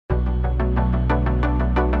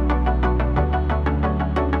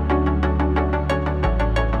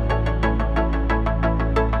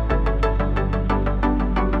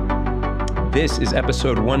This is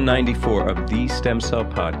episode 194 of the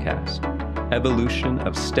STEMCELL podcast, Evolution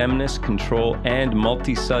of Stemness, Control, and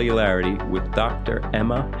Multicellularity with Dr.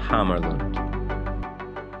 Emma Hammarlund.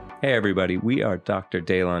 Hey everybody, we are Dr.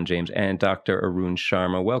 Daylon James and Dr. Arun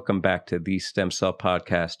Sharma. Welcome back to the STEMCELL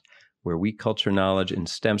podcast, where we culture knowledge in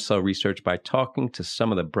stem cell research by talking to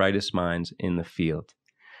some of the brightest minds in the field.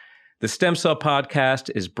 The STEMCELL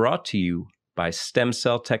podcast is brought to you by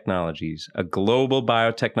STEMCELL Technologies, a global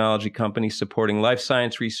biotechnology company supporting life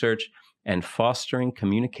science research and fostering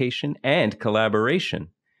communication and collaboration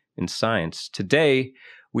in science. Today,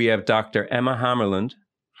 we have Dr. Emma Hammarlund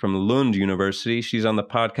from Lund University. She's on the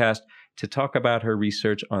podcast to talk about her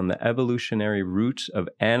research on the evolutionary roots of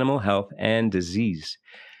animal health and disease.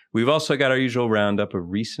 We've also got our usual roundup of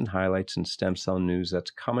recent highlights and stem cell news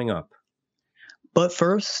that's coming up. But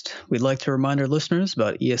first, we'd like to remind our listeners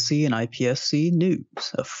about ESC and iPSC News,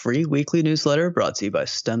 a free weekly newsletter brought to you by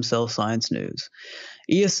Stem Cell Science News.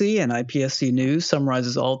 ESC and iPSC News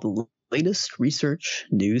summarizes all the latest research,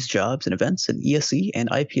 news, jobs, and events in ESC and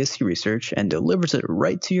iPSC research and delivers it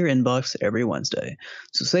right to your inbox every Wednesday.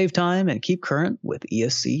 So save time and keep current with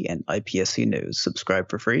ESC and iPSC News. Subscribe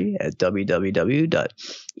for free at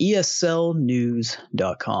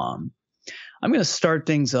www.escellnews.com. I'm going to start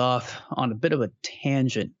things off on a bit of a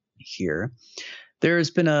tangent here.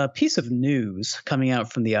 There's been a piece of news coming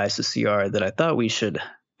out from the ICCR that I thought we should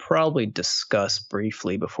probably discuss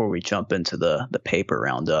briefly before we jump into the paper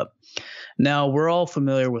roundup. Now, we're all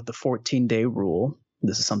familiar with the 14-day rule.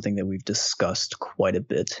 This is something that we've discussed quite a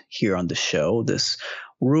bit here on the show. This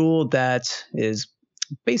rule that is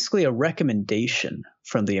basically a recommendation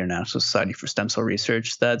from the International Society for Stem Cell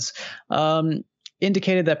Research that's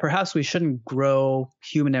indicated that perhaps we shouldn't grow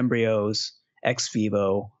human embryos ex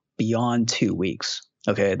vivo beyond 2 weeks.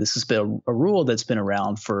 Okay, this has been a rule that's been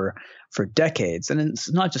around for decades, and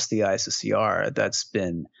it's not just the ICCR that's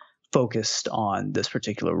been focused on this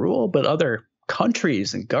particular rule, but other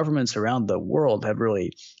countries and governments around the world have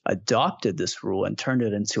really adopted this rule and turned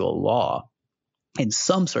it into a law in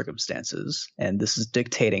some circumstances, and this is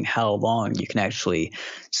dictating how long you can actually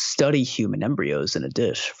study human embryos in a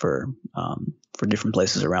dish for different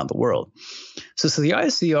places around the world. So the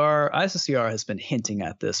ICCR has been hinting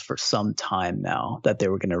at this for some time now, that they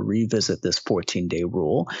were going to revisit this 14-day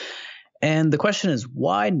rule. And the question is,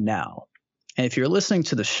 why now? And if you're listening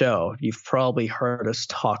to the show, you've probably heard us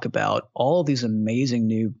talk about all these amazing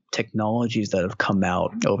new technologies that have come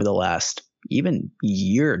out over the last even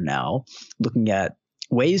year now, looking at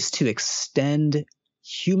ways to extend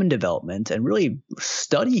human development and really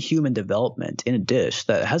study human development in a dish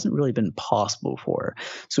that hasn't really been possible before.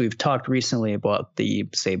 So we've talked recently about the,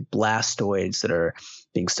 say, blastoids that are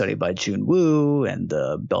being studied by Jun Wu, and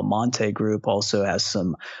the Belmonte group also has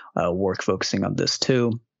some work focusing on this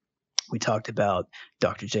too. We talked about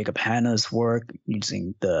Dr. Jacob Hanna's work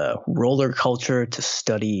using the roller culture to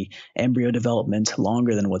study embryo development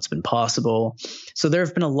longer than what's been possible. So there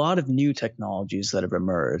have been a lot of new technologies that have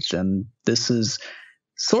emerged, and this is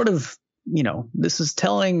sort of, this is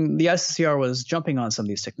telling the ICCR was jumping on some of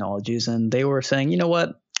these technologies, and they were saying, you know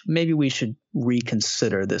what, maybe we should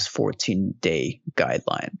reconsider this 14-day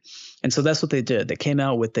guideline. And so that's what they did. They came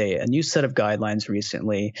out with a new set of guidelines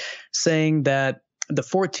recently saying that the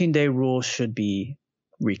 14-day rule should be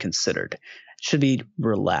reconsidered, should be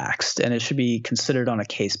relaxed, and it should be considered on a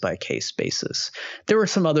case-by-case basis. There were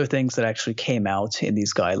some other things that actually came out in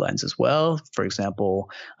these guidelines as well. For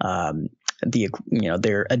example,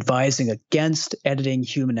 they're advising against editing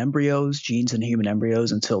human embryos, genes in human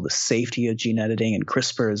embryos, until the safety of gene editing and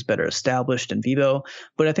CRISPR is better established in vivo.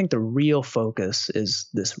 But I think the real focus is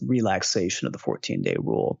this relaxation of the 14-day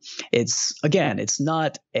rule. It's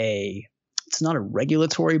not a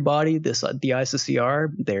regulatory body, the ICCR.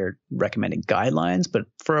 They're recommending guidelines, but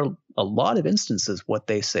for a lot of instances, what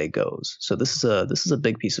they say goes. So this is a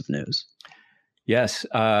big piece of news. Yes,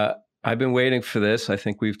 I've been waiting for this. I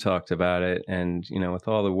think we've talked about it, and with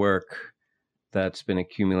all the work that's been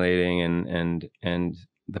accumulating and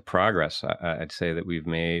the progress I'd say that we've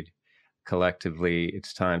made collectively,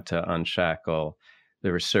 it's time to unshackle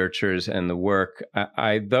the researchers and the work.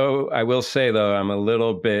 I will say, though, I'm a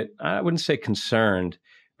little bit, I wouldn't say concerned,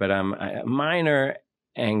 but I'm a minor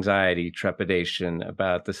anxiety, trepidation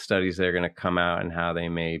about the studies that are going to come out and how they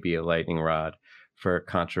may be a lightning rod for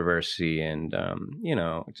controversy and,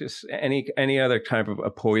 just any other type of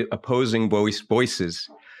opposing voices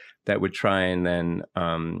that would try and then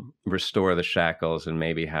restore the shackles and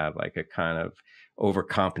maybe have like a kind of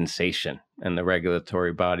overcompensation and the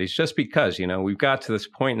regulatory bodies, just because, we've got to this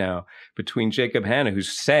point now between Jacob Hanna,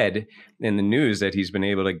 who's said in the news that he's been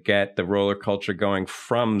able to get the roller culture going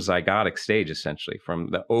from zygotic stage, essentially from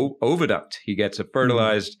the oviduct. He gets a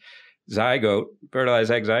fertilized egg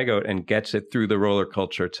zygote, and gets it through the roller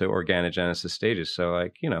culture to organogenesis stages. So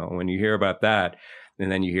when you hear about that,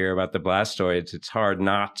 and then you hear about the blastoids, it's hard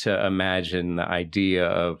not to imagine the idea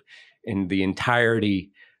of, in the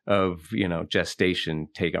entirety of gestation,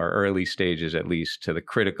 take our early stages at least to the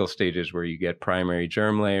critical stages where you get primary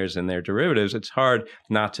germ layers and their derivatives. It's hard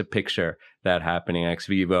not to picture that happening ex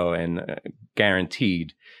vivo and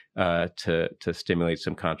guaranteed to stimulate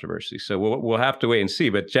some controversy. So we'll have to wait and see.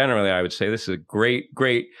 But generally, I would say this is a great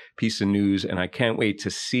piece of news, and I can't wait to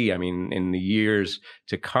see. In the years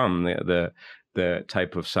to come, the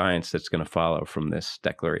type of science that's going to follow from this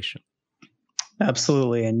declaration.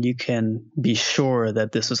 Absolutely. And you can be sure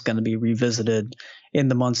that this is going to be revisited in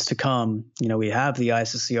the months to come. We have the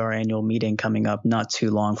ISSCR annual meeting coming up not too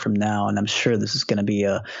long from now, and I'm sure this is going to be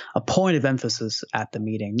a point of emphasis at the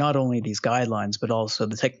meeting, not only these guidelines, but also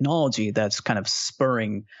the technology that's kind of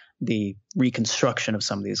spurring the reconstruction of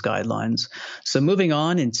some of these guidelines. So moving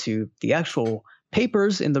on into the actual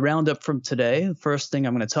papers in the roundup from today, the first thing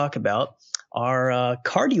I'm going to talk about are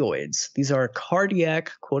cardioids. These are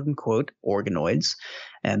cardiac, quote unquote, organoids.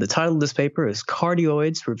 And the title of this paper is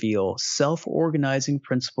Cardioids Reveal Self-Organizing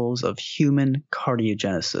Principles of Human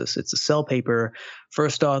Cardiogenesis. It's a Cell paper.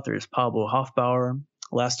 First author is Pablo Hofbauer.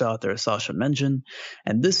 Last author is Sascha Mengen.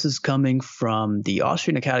 And this is coming from the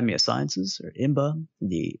Austrian Academy of Sciences, or IMBA,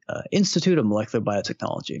 the Institute of Molecular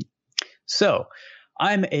Biotechnology. So,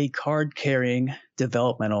 I'm a card-carrying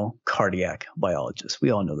developmental cardiac biologist. We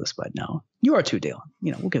all know this by now. You are too, Dale.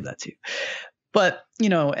 We'll give that to you. But,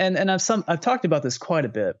 and I've talked about this quite a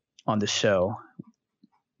bit on the show.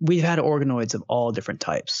 We've had organoids of all different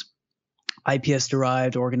types.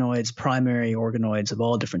 iPS-derived organoids, primary organoids of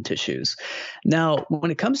all different tissues. Now, when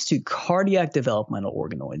it comes to cardiac developmental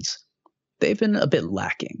organoids, they've been a bit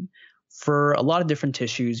lacking. For a lot of different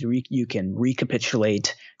tissues, you can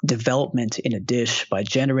recapitulate development in a dish by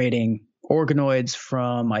generating organoids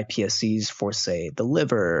from iPSCs for, say, the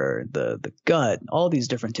liver, the gut, all these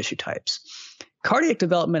different tissue types. Cardiac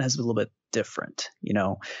development has a little bit different.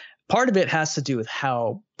 Part of it has to do with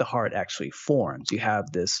how the heart actually forms. You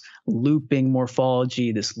have this looping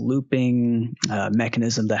morphology, this looping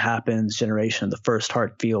mechanism that happens, generation of the first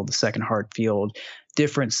heart field, the second heart field,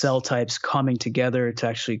 different cell types coming together to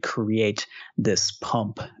actually create this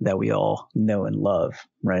pump that we all know and love,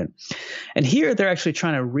 right? And here they're actually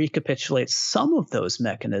trying to recapitulate some of those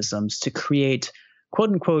mechanisms to create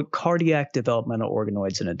quote-unquote cardiac developmental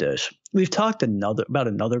organoids in a dish. We've talked about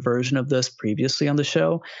another version of this previously on the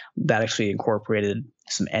show that actually incorporated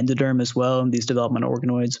some endoderm as well in these developmental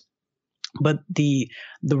organoids. But the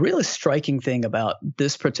really striking thing about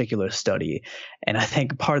this particular study, and I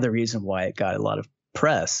think part of the reason why it got a lot of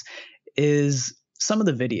press, is some of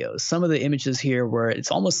the videos, some of the images here where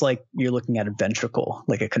it's almost like you're looking at a ventricle,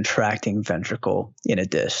 like a contracting ventricle in a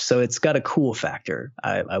dish. So it's got a cool factor.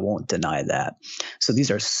 I won't deny that. So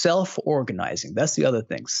these are self-organizing. That's the other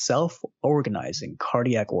thing. Self-organizing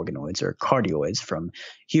cardiac organoids, or cardioids, from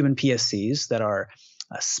human PSCs that are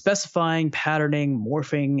specifying, patterning,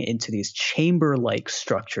 morphing into these chamber-like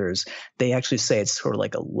structures. They actually say it's sort of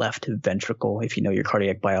like a left ventricle, if you know your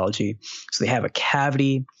cardiac biology. So they have a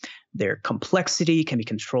cavity. Their complexity can be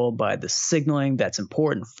controlled by the signaling that's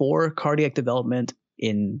important for cardiac development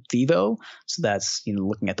in vivo. So that's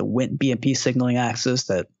looking at the BMP signaling axis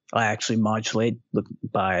that I actually modulate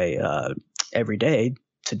by every day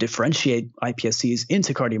to differentiate iPSCs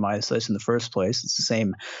into cardiomyocytes in the first place. It's the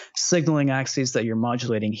same signaling axes that you're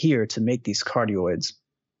modulating here to make these cardioids.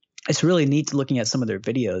 It's really neat looking at some of their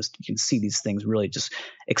videos. You can see these things really just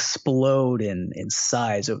explode in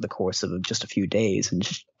size over the course of just a few days and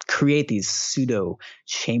just create these pseudo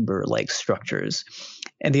chamber-like structures.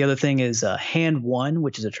 And the other thing is HAND1,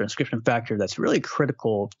 which is a transcription factor that's really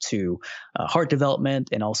critical to heart development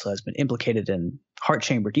and also has been implicated in heart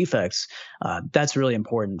chamber defects. That's really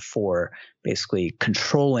important for basically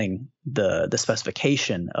controlling the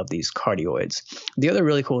specification of these cardioids. The other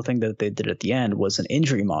really cool thing that they did at the end was an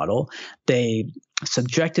injury model. They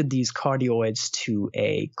subjected these cardioids to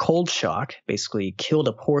a cold shock, basically killed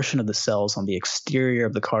a portion of the cells on the exterior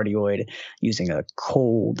of the cardioid using a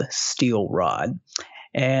cold steel rod.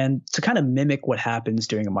 And to kind of mimic what happens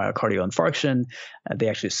during a myocardial infarction, they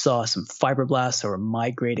actually saw some fibroblasts that were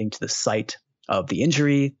migrating to the site of the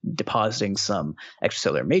injury, depositing some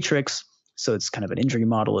extracellular matrix. So it's kind of an injury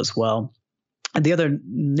model as well. And the other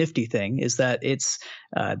nifty thing is that it's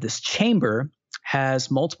this chamber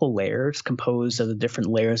has multiple layers composed of the different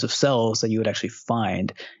layers of cells that you would actually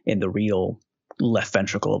find in the real left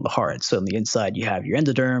ventricle of the heart. So on the inside, you have your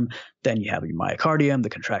endoderm, then you have your myocardium, the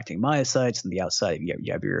contracting myocytes, and the outside,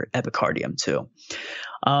 you have your epicardium too.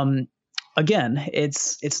 Again,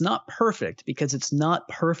 it's not perfect because it's not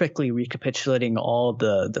perfectly recapitulating all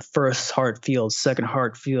the first heart field, second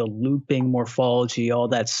heart field, looping morphology, all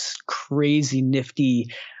that crazy nifty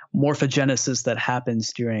morphogenesis that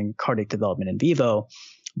happens during cardiac development in vivo.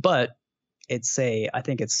 But I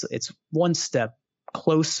think it's one step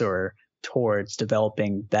closer towards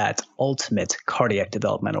developing that ultimate cardiac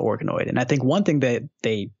developmental organoid. And I think one thing that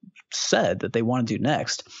they said that they want to do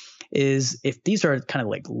next is if these are kind of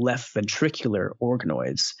like left ventricular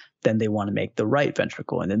organoids, then they want to make the right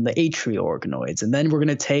ventricle and then the atrial organoids. And then we're going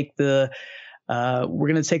to take the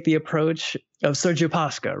approach of Sergio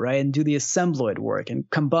Pasca, right, and do the assembloid work and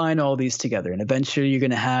combine all these together. And eventually you're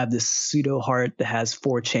going to have this pseudo heart that has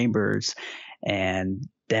 4 chambers, and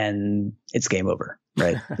then it's game over,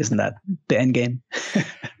 right? Isn't that the end game?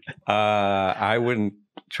 I wouldn't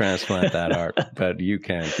transplant that heart, but you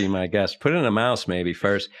can. Be my guest. Put in a mouse maybe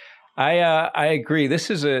first. I agree. This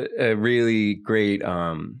is a really great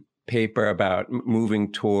paper about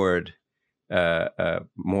moving toward a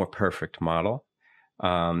more perfect model.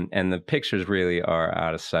 And the pictures really are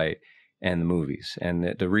out of sight, and the movies and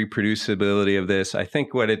the reproducibility of this. I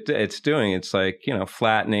think what it's doing, it's like,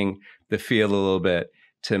 flattening the field a little bit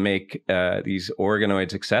to make these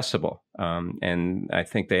organoids accessible. And I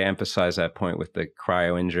think they emphasize that point with the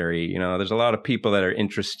cryo injury. There's a lot of people that are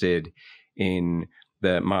interested in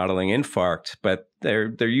the modeling infarct, but they're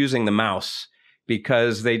using the mouse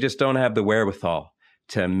because they just don't have the wherewithal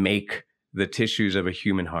to make the tissues of a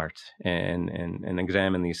human heart and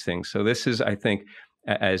examine these things. So this is, I think,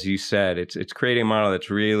 as you said, it's creating a model that's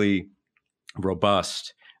really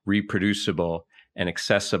robust, reproducible, and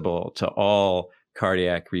accessible to all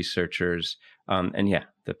cardiac researchers. And yeah,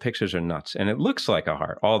 the pictures are nuts. And it looks like a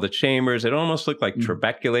heart. All the chambers, it almost looked like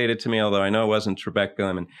trabeculated to me, although I know it wasn't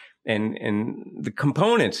trabeculum. And the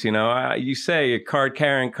components, you say a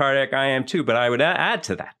card-carrying cardiac, I am too, but I would add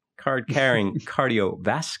to that. Card-carrying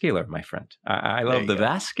cardiovascular, my friend. I love the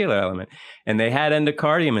vascular element. And they had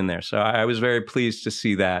endocardium in there. So I was very pleased to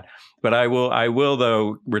see that. But I will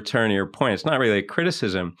though, return to your point. It's not really a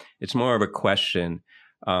criticism. It's more of a question.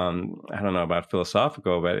 I don't know about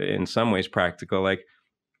philosophical, but in some ways practical. Like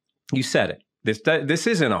you said it. This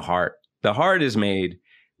isn't a heart. The heart is made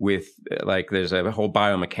with, there's a whole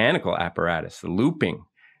biomechanical apparatus, the looping.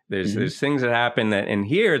 There's things that happen and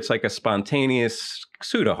here it's like a spontaneous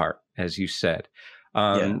pseudo heart, as you said.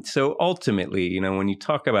 So ultimately, when you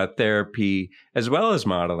talk about therapy as well as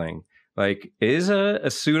modeling, is a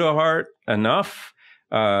pseudo heart enough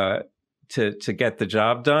to get the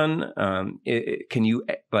job done? Can you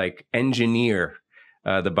engineer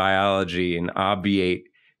the biology and obviate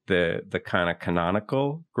the kind of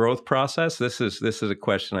canonical growth process? This is a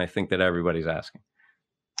question I think that everybody's asking.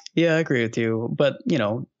 Yeah, I agree with you. But,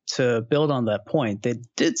 to build on that point, they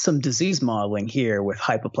did some disease modeling here with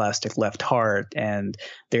hypoplastic left heart, and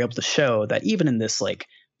they're able to show that even in this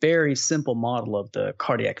very simple model of the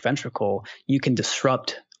cardiac ventricle, you can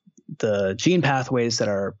disrupt the gene pathways that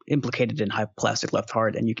are implicated in hypoplastic left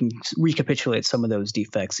heart, and you can recapitulate some of those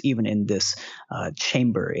defects even in this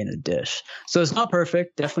chamber in a dish. So it's not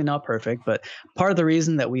perfect, definitely not perfect, but part of the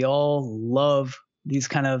reason that we all love these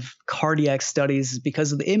kind of cardiac studies is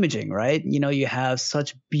because of the imaging, right? You have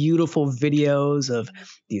such beautiful videos of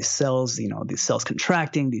these cells, these cells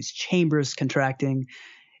contracting, these chambers contracting.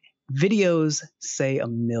 Videos say a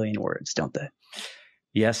million words, don't they?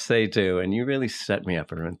 Yes, they do. And you really set me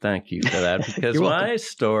up, Arun. Thank you for that, because my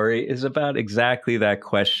story is about exactly that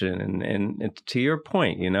question. And to your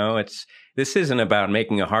point, this isn't about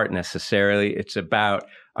making a heart necessarily. It's about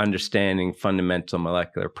understanding fundamental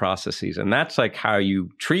molecular processes. And that's how you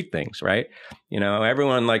treat things, right?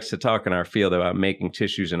 Everyone likes to talk in our field about making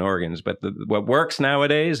tissues and organs, but what works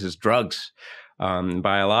nowadays is drugs,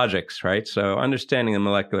 biologics, right? So understanding the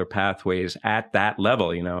molecular pathways at that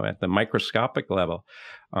level, at the microscopic level,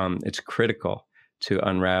 it's critical to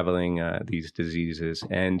unraveling these diseases.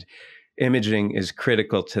 And imaging is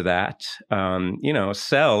critical to that.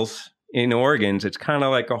 Cells in organs, it's kind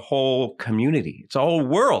of like a whole community. It's a whole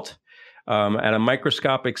world. At a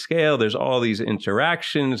microscopic scale, there's all these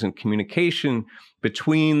interactions and communication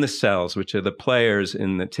between the cells, which are the players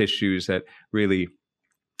in the tissues that really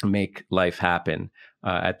make life happen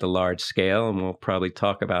at the large scale. And we'll probably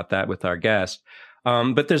talk about that with our guest.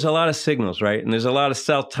 But there's a lot of signals, right? And there's a lot of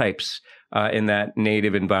cell types in that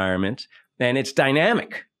native environment. And it's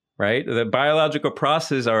dynamic, right? The biological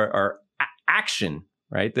processes are action,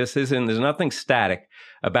 right? There's nothing static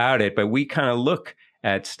about it, but we kind of look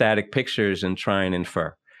at static pictures and try and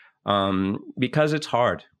infer, because it's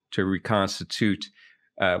hard to reconstitute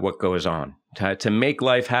what goes on, to make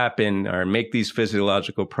life happen or make these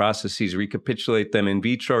physiological processes, recapitulate them in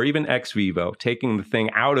vitro or even ex vivo, taking the thing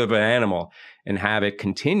out of an animal and have it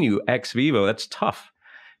continue ex vivo. That's tough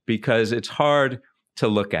because it's hard to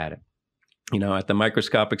look at it. At the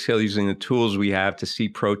microscopic scale, using the tools we have to see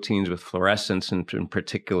proteins with fluorescence in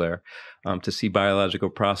particular, to see biological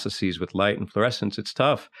processes with light and fluorescence, it's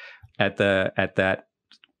tough. At that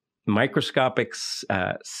microscopic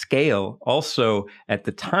scale, also at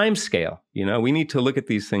the time scale, we need to look at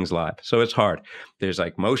these things live. So it's hard. There's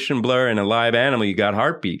like motion blur in a live animal. You got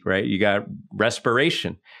heartbeat, right? You got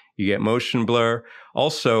respiration. You get motion blur.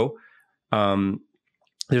 Also,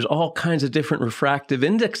 there's all kinds of different refractive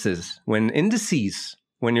indices when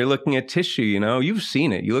you're looking at tissue. You've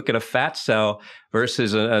seen it. You look at a fat cell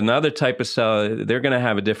versus another type of cell, they're going to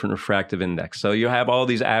have a different refractive index. So you have all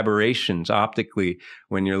these aberrations optically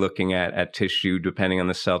when you're looking at tissue, depending on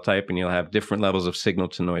the cell type, and you'll have different levels of signal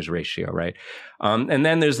to noise ratio, right? And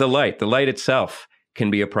then there's the light. The light itself can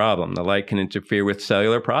be a problem. The light can interfere with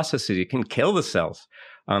cellular processes. It can kill the cells.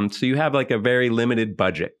 So you have like a very limited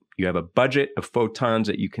budget. You have a budget of photons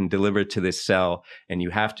that you can deliver to this cell, and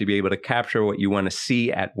you have to be able to capture what you want to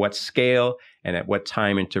see at what scale and at what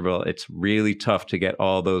time interval. It's really tough to get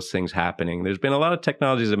all those things happening. There's been a lot of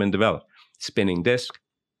technologies that have been developed. Spinning disk,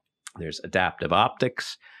 there's adaptive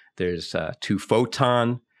optics, there's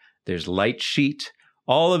 2-photon, there's light sheet.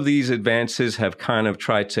 All of these advances have kind of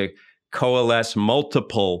tried to coalesce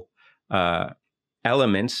multiple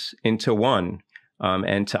elements into one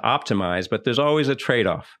and to optimize, but there's always a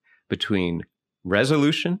trade-off between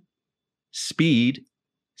resolution, speed,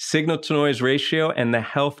 signal-to-noise ratio, and the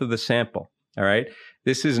health of the sample, all right?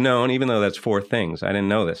 This is known, even though that's 4 things. I didn't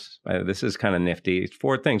know this. This is kind of nifty. It's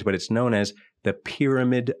 4 things, but it's known as the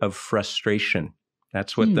pyramid of frustration.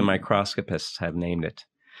 That's what the microscopists have named it.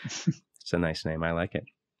 It's a nice name. I like it.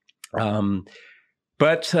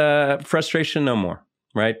 But frustration no more,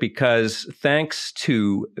 right? Because thanks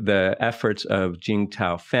to the efforts of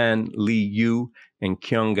Jingtao Fan, Li Yu, and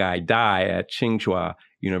Kyunggai Dai at Tsinghua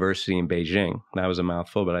University in Beijing. That was a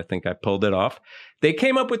mouthful, but I think I pulled it off. They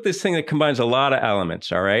came up with this thing that combines a lot of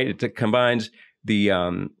elements, all right? It combines the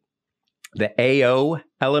AO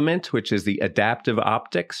element, which is the adaptive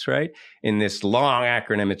optics, right? In this long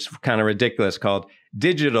acronym, it's kind of ridiculous, called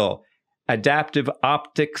Digital Adaptive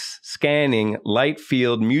Optics Scanning Light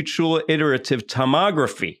Field Mutual Iterative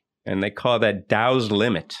Tomography. And they call that Dow's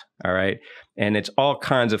limit, all right? And it's all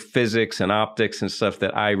kinds of physics and optics and stuff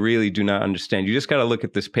that I really do not understand. You just got to look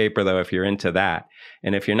at this paper, though, if you're into that.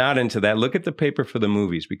 And if you're not into that, look at the paper for the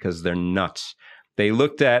movies because they're nuts. They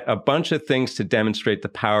looked at a bunch of things to demonstrate the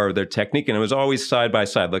power of their technique. And it was always side by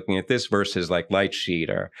side, looking at this versus like light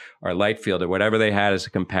sheet or light field or whatever they had as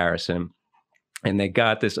a comparison. And they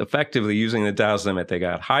got this effectively using the Dow's limit. They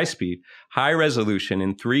got high speed, high resolution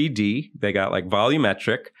in 3D. They got like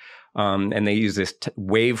volumetric. And they use this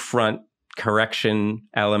wavefront correction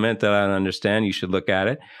element that I don't understand. You should look at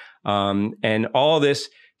it. And all this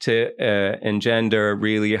to engender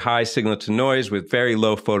really high signal to noise with very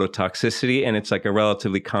low phototoxicity. And it's like a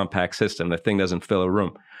relatively compact system. The thing doesn't fill a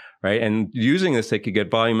room, right? And using this, they could get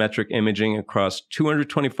volumetric imaging across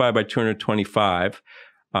 225 by 225.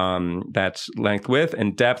 That's length, width,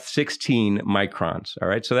 and depth 16 microns. All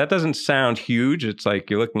right. So that doesn't sound huge. It's like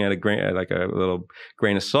you're looking at a little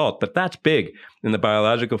grain of salt, but that's big in the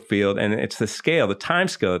biological field. And it's the scale, the time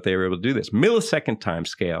scale that they were able to do this, millisecond time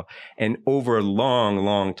scale, and over a long,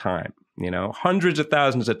 long time, hundreds of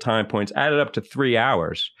thousands of time points added up to 3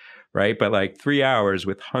 hours, right? But like 3 hours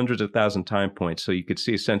with hundreds of thousand time points. So you could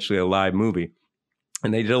see essentially a live movie.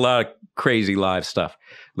 And they did a lot of crazy live stuff,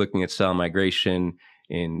 looking at cell migration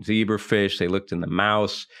in zebrafish. They looked in the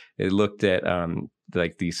mouse. They looked at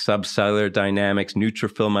like the subcellular dynamics,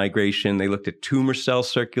 neutrophil migration. They looked at tumor cell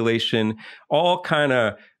circulation, all kind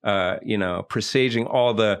of, presaging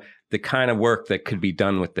all the kind of work that could be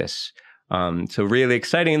done with this. So really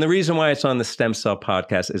exciting. And the reason why it's on the Stem Cell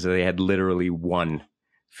podcast is that they had literally one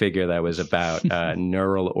figure that was about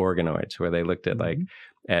neural organoids, where they looked at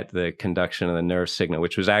at the conduction of the nerve signal,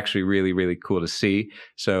 which was actually really, really cool to see.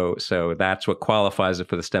 So that's what qualifies it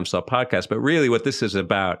for the Stem Cell podcast. But really what this is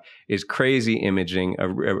about is crazy imaging,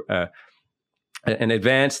 an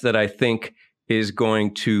advance that I think is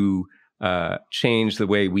going to change the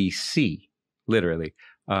way we see, literally,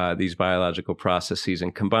 these biological processes,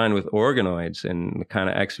 and combined with organoids and the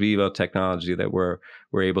kind of ex vivo technology that we're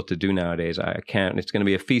able to do nowadays. It's going to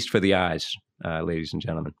be a feast for the eyes, ladies and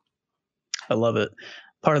gentlemen. I love it.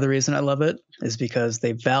 Part of the reason I love it is because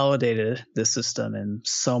they validated this system in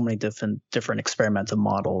so many different experimental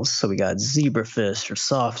models. So we got zebrafish,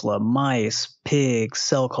 Drosophila, mice, pigs,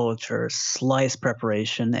 cell culture, slice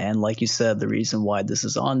preparation, and like you said, the reason why this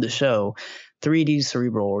is on the show, 3D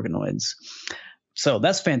cerebral organoids. So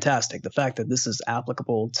that's fantastic. The fact that this is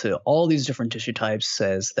applicable to all these different tissue types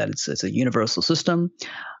says that it's a universal system.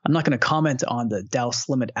 I'm not going to comment on the Dow's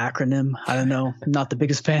limit acronym. I don't know. I'm not the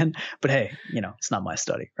biggest fan, but hey, it's not my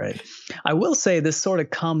study, right? I will say this sort of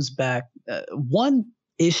comes back. One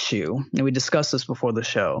issue, and we discussed this before the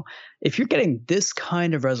show, if you're getting this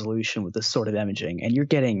kind of resolution with this sort of imaging and you're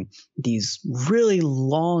getting these really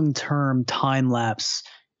long-term time-lapse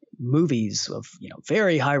movies of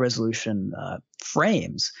very high resolution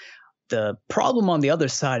frames, the problem on the other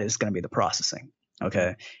side is going to be the processing.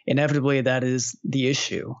 Okay, inevitably that is the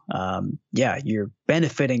issue. You're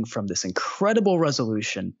benefiting from this incredible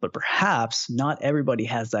resolution, but perhaps not everybody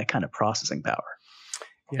has that kind of processing power.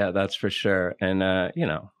 Yeah, that's for sure. And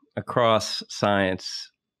across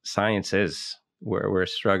sciences, we're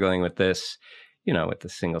struggling with this. With the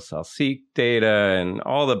single cell seq data and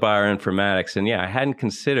all the bioinformatics. And I hadn't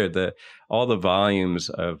considered all the volumes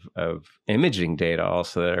of imaging data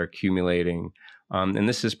also that are accumulating. And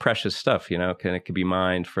this is precious stuff, it could be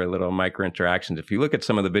mined for little micro interactions. If you look at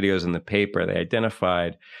some of the videos in the paper, they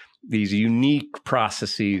identified these unique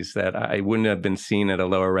processes that I wouldn't have been seen at a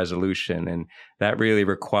lower resolution. And that really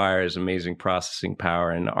requires amazing processing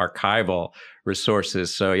power and archival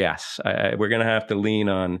resources. So yes, we're going to have to lean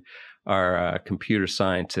on our computer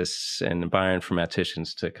scientists and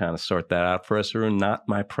bioinformaticians to kind of sort that out for us, or not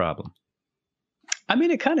my problem. I mean,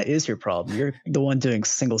 it kind of is your problem. You're the one doing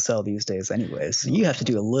single cell these days anyways. So you have to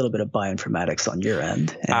do a little bit of bioinformatics on your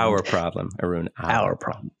end. Our problem, Arun. Our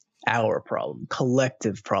problem. Our problem.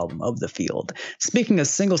 Collective problem of the field. Speaking of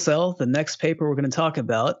single cell, the next paper we're going to talk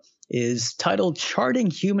about is titled Charting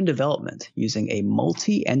Human Development Using a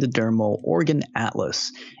Multi-Endodermal Organ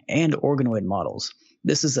Atlas and Organoid Models.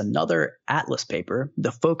 This is another atlas paper.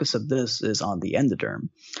 The focus of this is on the endoderm.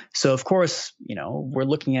 So, of course, we're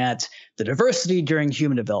looking at the diversity during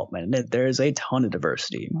human development. And there is a ton of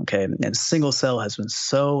diversity, okay? And single cell has been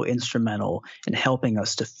so instrumental in helping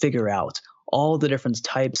us to figure out all the different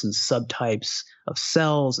types and subtypes of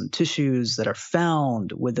cells and tissues that are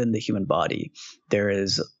found within the human body. There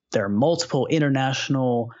are multiple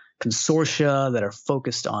international consortia that are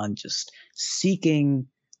focused on just seeking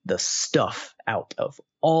the stuff out of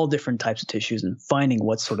all different types of tissues and finding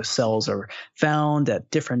what sort of cells are found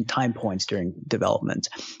at different time points during development.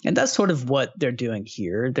 And that's sort of what they're doing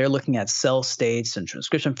here. They're looking at cell states and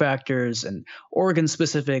transcription factors and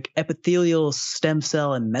organ-specific epithelial, stem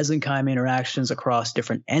cell, and mesenchyme interactions across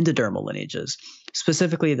different endodermal lineages,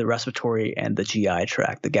 specifically the respiratory and the GI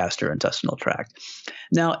tract, the gastrointestinal tract.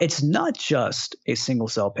 Now, it's not just a single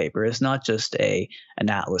cell paper. It's not just an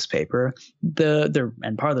atlas paper.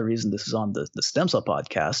 And part of the reason this is on the Stem Cell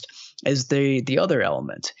podcast is the other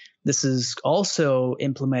element. This is also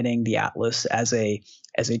implementing the atlas as a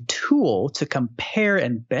tool to compare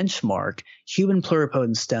and benchmark human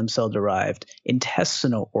pluripotent stem cell derived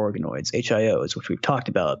intestinal organoids, HIOs, which we've talked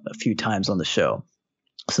about a few times on the show.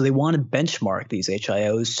 So they want to benchmark these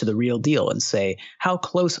HIOs to the real deal and say, how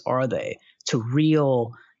close are they to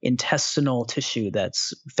real intestinal tissue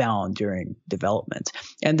that's found during development?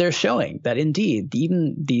 And they're showing that indeed,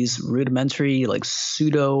 even these rudimentary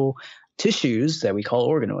pseudo tissues that we call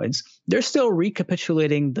organoids, they're still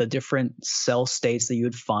recapitulating the different cell states that you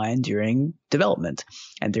would find during development.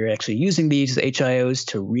 And they're actually using these HIOs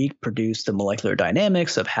to reproduce the molecular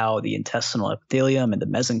dynamics of how the intestinal epithelium and the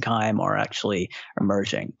mesenchyme are actually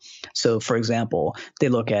emerging. So, for example, they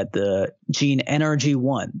look at the gene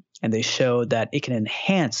NRG1, and they show that it can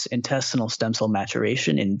enhance intestinal stem cell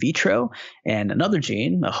maturation in vitro. And another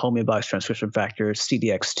gene, a homeobox transcription factor,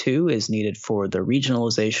 CDX2, is needed for the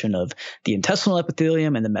regionalization of the intestinal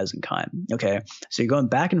epithelium and the mesenchyme. Okay, so you're going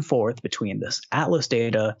back and forth between this atlas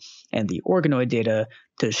data and the organoid data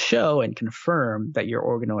to show and confirm that your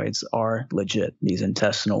organoids are legit. These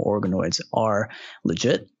intestinal organoids are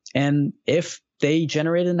legit. And if they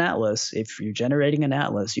generate an atlas, if you're generating an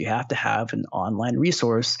atlas, you have to have an online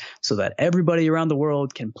resource so that everybody around the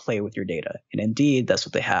world can play with your data. And indeed, that's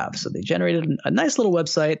what they have. So they generated a nice little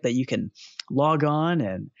website that you can log on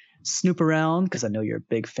and snoop around, because I know you're a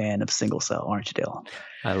big fan of single cell, aren't you, Dale?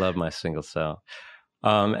 I love my single cell.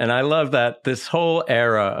 And I love that this whole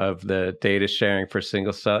era of the data sharing for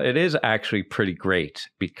single cell, it is actually pretty great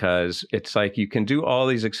because it's like you can do all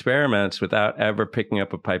these experiments without ever picking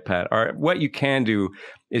up a pipette. Or what you can do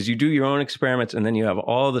is you do your own experiments and then you have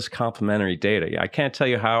all this complementary data. I can't tell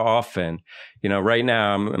you how often, right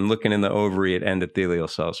now I'm looking in the ovary at endothelial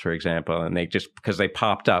cells, for example, and they just, because they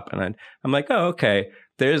popped up and I'm like, oh, okay.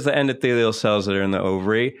 There's the endothelial cells that are in the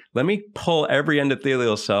ovary. Let me pull every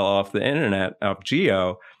endothelial cell off the internet, off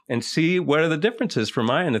Geo, and see what are the differences for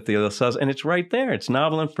my endothelial cells. And it's right there. It's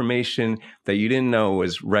novel information that you didn't know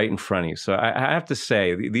was right in front of you. So I have to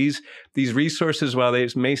say, these resources, while they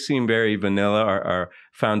may seem very vanilla, are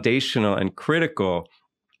foundational and critical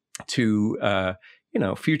to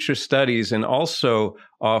future studies, and also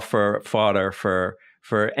offer fodder for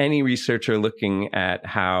any researcher looking at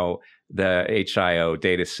how the HIO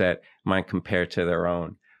data set might compare to their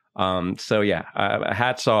own.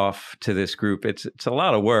 Hats off to this group. It's a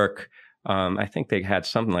lot of work. I think they had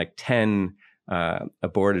something like 10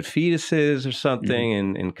 aborted fetuses or something,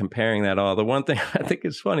 and comparing that all. The one thing I think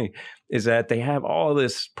is funny is that they have all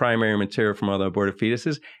this primary material from all the aborted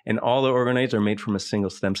fetuses, and all the organoids are made from a single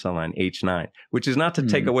stem cell line, H9, which is not to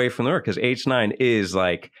take away from the work, because H9 is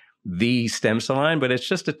like the stem cell line, but it's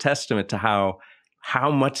just a testament to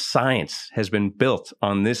how much science has been built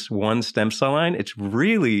on this one stem cell line. It's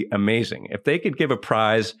really amazing. If they could give a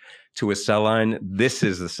prize to a cell line, this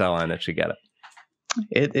is the cell line that should get it.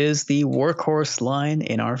 It is the workhorse line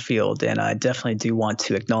in our field, and I definitely do want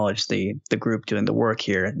to acknowledge the group doing the work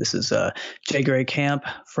here. This is J. Gray Camp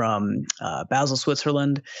from Basel,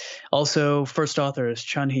 Switzerland. Also, first author is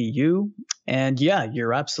Chun-Hee Yu. And yeah,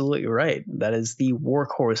 you're absolutely right. That is the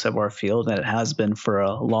workhorse of our field, and it has been for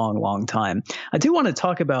a long, long time. I do want to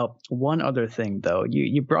talk about one other thing, though.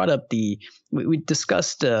 You brought up we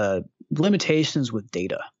discussed limitations with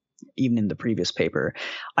data, even in the previous paper.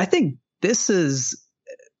 I think this is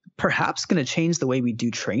perhaps going to change the way we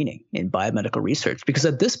do training in biomedical research, because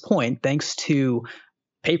at this point, thanks to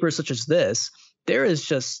papers such as this, there is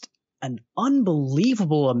just an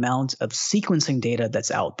unbelievable amount of sequencing data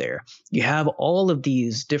that's out there. You have all of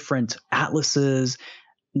these different atlases.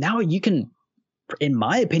 Now you can, in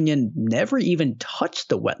my opinion, never even touch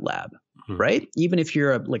the wet lab. Right? Even if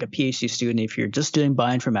you're a PhD student, if you're just doing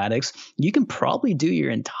bioinformatics, you can probably do your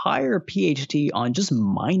entire PhD on just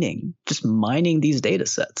mining these data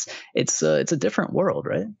sets. It's a different world,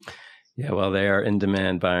 right? Yeah, well, they are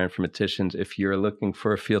in-demand bioinformaticians. If you're looking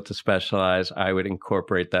for a field to specialize, I would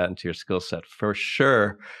incorporate that into your skill set for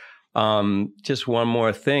sure. Just one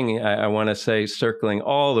more thing I want to say, circling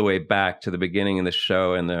all the way back to the beginning of the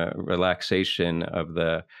show and the relaxation of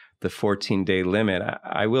the 14-day limit.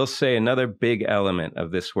 I will say another big element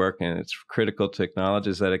of this work, and it's critical to acknowledge,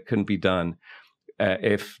 is that it couldn't be done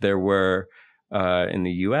if there were, in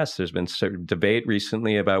the U.S., there's been certain debate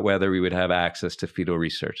recently about whether we would have access to fetal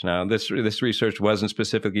research. Now, this research wasn't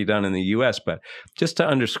specifically done in the U.S., but just to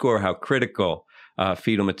underscore how critical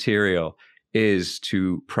fetal material is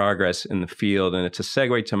to progress in the field. And it's a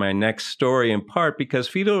segue to my next story, in part because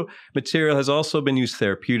fetal material has also been used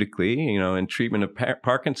therapeutically, in treatment of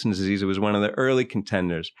Parkinson's disease. It was one of the early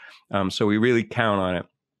contenders. So we really count on it.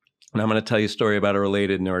 And I'm going to tell you a story about a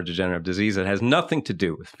related neurodegenerative disease that has nothing to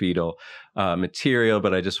do with fetal material,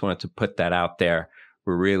 but I just wanted to put that out there.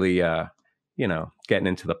 We're really, getting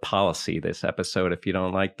into the policy this episode. If you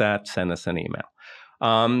don't like that, send us an email.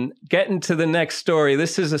 Getting to the next story.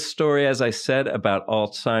 This is a story, as I said, about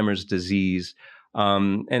Alzheimer's disease.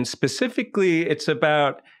 And specifically, it's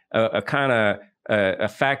about a kind of a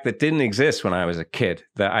fact that didn't exist when I was a kid.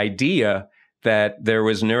 The idea that there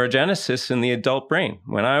was neurogenesis in the adult brain.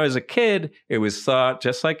 When I was a kid, it was thought,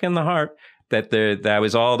 just like in the heart, that that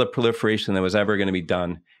was all the proliferation that was ever going to be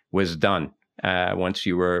done was done once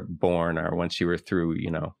you were born, or once you were through,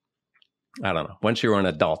 once you were an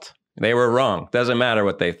adult. They were wrong. Doesn't matter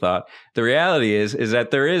what they thought. The reality is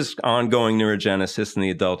that there is ongoing neurogenesis in the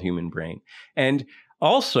adult human brain. And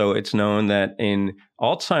also, it's known that in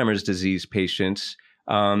Alzheimer's disease patients,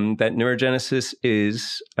 that neurogenesis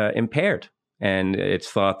is impaired. And it's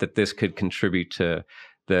thought that this could contribute to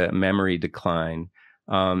the memory decline.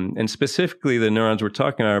 And specifically, the neurons we're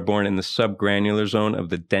talking about are born in the subgranular zone of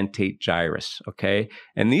the dentate gyrus, okay?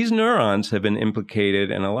 And these neurons have been implicated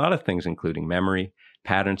in a lot of things, including memory,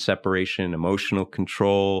 pattern separation, emotional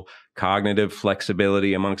control, cognitive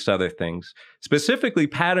flexibility, amongst other things. Specifically,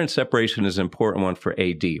 pattern separation is an important one for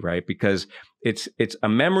AD, right? Because it's a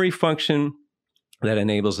memory function that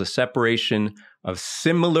enables the separation of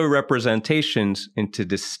similar representations into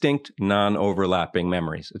distinct non-overlapping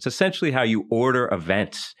memories. It's essentially how you order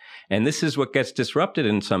events. And this is what gets disrupted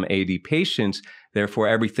in some AD patients. Therefore,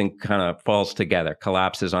 everything kind of falls together,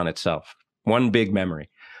 collapses on itself. One big memory,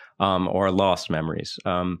 or lost memories.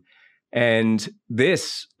 And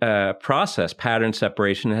this process, pattern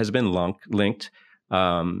separation, has been linked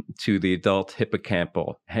to the adult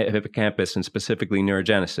hippocampus, and specifically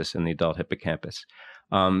neurogenesis in the adult hippocampus.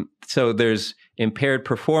 So there's impaired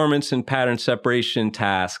performance in pattern separation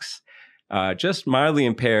tasks, just mildly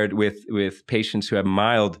impaired with patients who have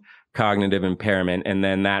mild cognitive impairment, and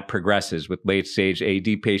then that progresses with late stage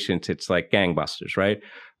AD patients. It's like gangbusters, right?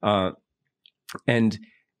 And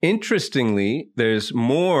interestingly, there's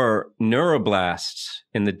more neuroblasts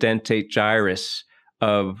in the dentate gyrus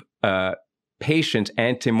of patients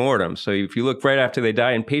antemortem. So if you look right after they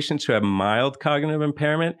die, in patients who have mild cognitive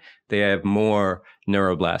impairment, they have more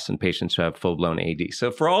neuroblasts than patients who have full-blown AD.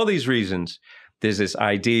 So for all these reasons, there's this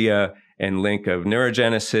idea and link of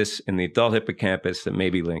neurogenesis in the adult hippocampus that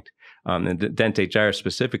may be linked, and the dentate gyrus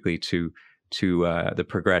specifically, to the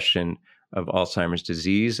progression of Alzheimer's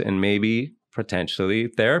disease, and maybe potentially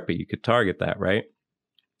therapy. You could target that, right?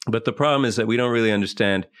 But the problem is that we don't really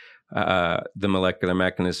understand the molecular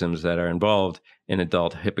mechanisms that are involved in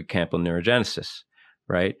adult hippocampal neurogenesis,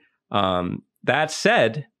 right? That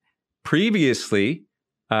said, previously,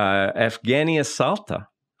 Evgenia Salta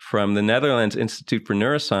from the Netherlands Institute for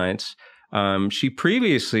Neuroscience, she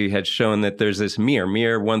previously had shown that there's this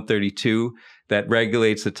MIR132, that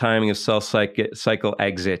regulates the timing of cell cycle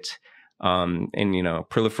exit, and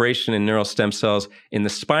proliferation in neural stem cells in the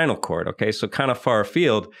spinal cord. Okay, so kind of far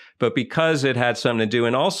afield, but because it had something to do,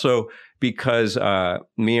 and also because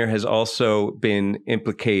MIR has also been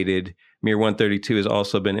implicated, MIR132 has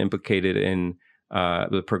also been implicated in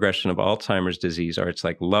the progression of Alzheimer's disease, or it's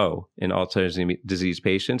like low in Alzheimer's disease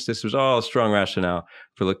patients. This was all a strong rationale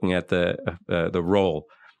for looking at the role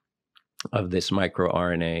of this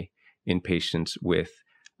microRNA in patients with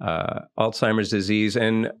Alzheimer's disease.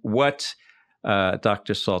 And what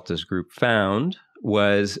Dr. Salta's group found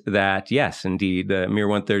was that, yes, indeed, the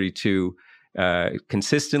MIR132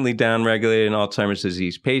 consistently downregulated in Alzheimer's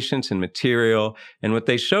disease patients in material. And what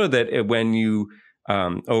they showed that when you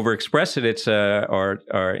overexpress it,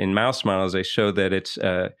 or in mouse models, they showed that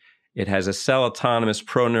it has a cell-autonomous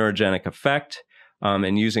pro-neurogenic effect.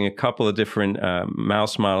 And using a couple of different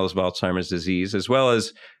mouse models of Alzheimer's disease, as well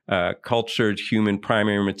as cultured human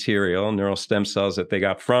primary material, neural stem cells that they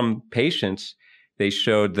got from patients, they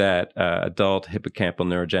showed that adult hippocampal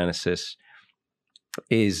neurogenesis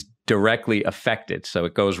is directly affected. So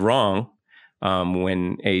it goes wrong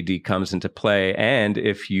when AD comes into play. And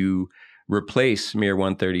if you replace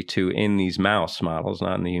MIR132 in these mouse models,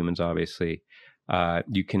 not in the humans, obviously,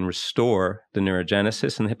 you can restore the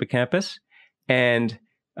neurogenesis in the hippocampus, and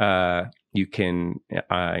you can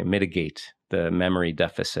mitigate the memory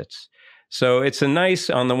deficits. So it's a nice,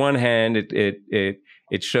 on the one hand,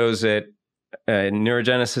 it shows that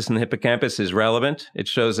neurogenesis in the hippocampus is relevant. It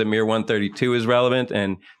shows that MIR132 is relevant,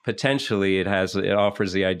 and potentially it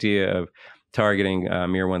offers the idea of targeting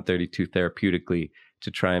MIR132 therapeutically to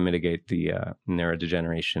try and mitigate the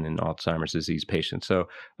neurodegeneration in Alzheimer's disease patients. So,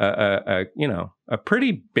 a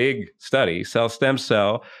pretty big study, cell stem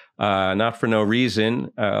cell, not for no reason.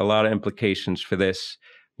 A lot of implications for this.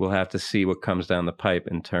 We'll have to see what comes down the pipe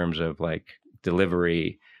in terms of like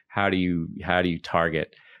delivery. How do you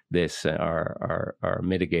target this or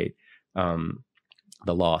mitigate the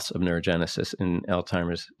loss of neurogenesis in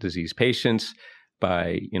Alzheimer's disease patients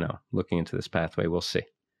by looking into this pathway? We'll see.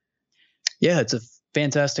 Yeah, it's a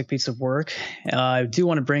fantastic piece of work. I do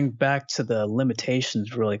want to bring back to the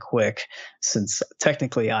limitations really quick, since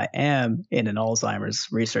technically I am in an Alzheimer's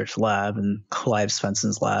research lab in Clive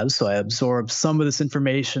Svensson's lab, so I absorb some of this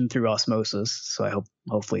information through osmosis. So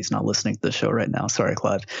hopefully he's not listening to the show right now. Sorry,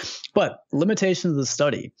 Clive. But limitations of the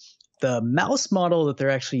study. The mouse model that they're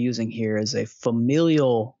actually using here is a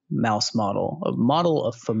familial mouse model, a model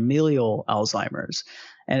of familial Alzheimer's.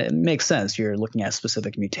 And it makes sense. You're looking at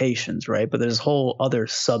specific mutations, right? But there's a whole other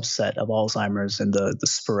subset of Alzheimer's in the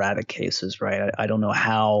sporadic cases, right? I don't know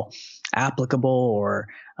how applicable or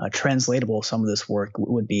translatable some of this work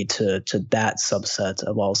would be to that subset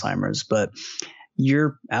of Alzheimer's. But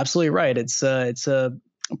you're absolutely right. It's a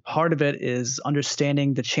part of it is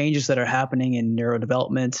understanding the changes that are happening in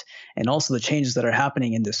neurodevelopment, and also the changes that are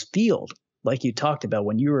happening in this field. Like you talked about,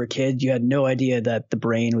 when you were a kid, you had no idea that the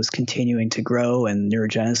brain was continuing to grow and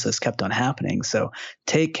neurogenesis kept on happening. So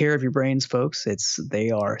take care of your brains, folks. They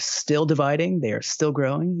are still dividing. They are still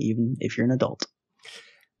growing, even if you're an adult.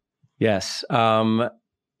 Yes. I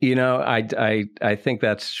think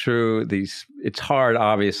that's true. It's hard,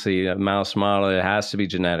 obviously, a mouse model, it has to be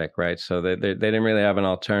genetic, right? So they didn't really have an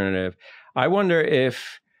alternative. I wonder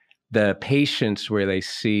if the patients where they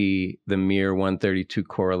see the mere 132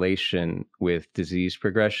 correlation with disease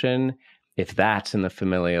progression, if that's in the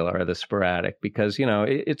familial or the sporadic, because,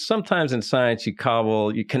 it's sometimes in science you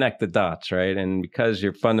connect the dots, right? And because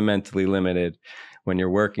you're fundamentally limited when you're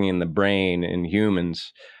working in the brain in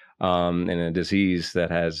humans, in a disease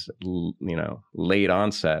that has, late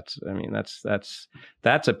onset. I mean, that's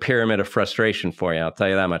a pyramid of frustration for you. I'll tell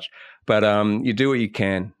you that much. But you do what you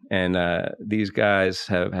can, and these guys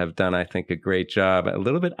have done, I think, a great job. A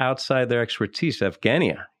little bit outside their expertise.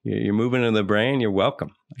 Evgenia, you're moving into the brain. You're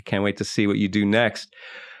welcome. I can't wait to see what you do next.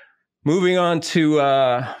 Moving on to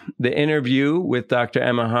the interview with Dr.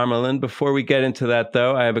 Emma Hammarlund. Before we get into that,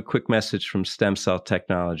 though, I have a quick message from STEMCELL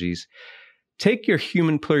Technologies. Take your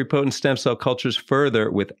human pluripotent stem cell cultures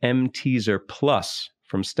further with mTeaser Plus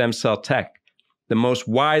from StemCell Tech, the most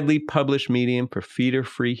widely published medium for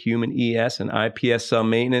feeder-free human ES and iPS cell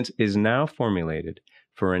maintenance is now formulated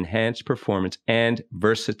for enhanced performance and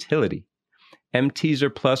versatility.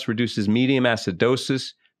 mTeaser Plus reduces medium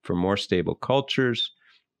acidosis for more stable cultures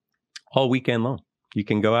all weekend long. You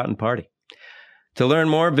can go out and party. To learn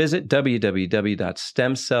more, visit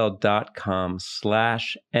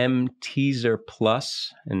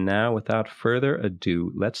www.stemcell.com/mteaserplus. And now, without further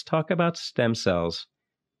ado, let's talk about stem cells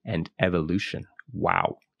and evolution.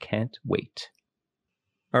 Wow, can't wait.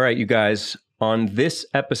 All right, you guys, on this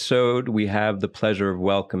episode, we have the pleasure of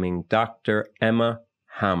welcoming Dr. Emma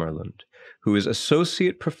Hammarlund, who is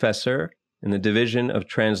Associate Professor in the Division of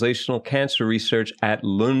Translational Cancer Research at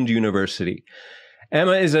Lund University.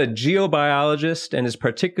 Emma is a geobiologist and is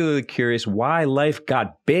particularly curious why life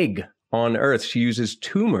got big on Earth. She uses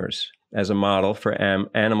tumors as a model for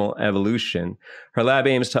animal evolution. Her lab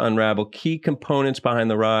aims to unravel key components behind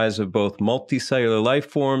the rise of both multicellular life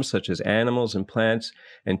forms, such as animals and plants,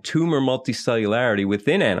 and tumor multicellularity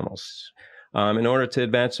within animals, in order to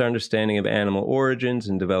advance our understanding of animal origins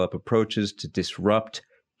and develop approaches to disrupt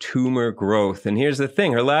tumor growth. And here's the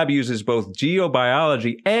thing, her lab uses both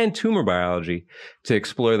geobiology and tumor biology to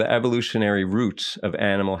explore the evolutionary roots of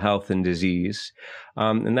animal health and disease.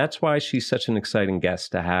 And that's why she's such an exciting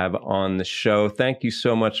guest to have on the show. Thank you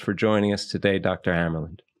so much for joining us today, Dr.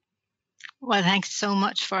 Hammarlund. Well, thanks so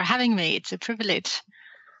much for having me. It's a privilege.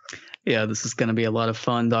 Yeah, this is going to be a lot of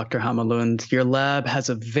fun, Dr. Hammarlund. Your lab has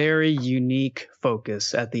a very unique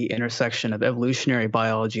focus at the intersection of evolutionary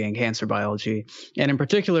biology and cancer biology. And in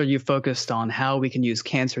particular, you focused on how we can use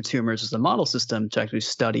cancer tumors as a model system to actually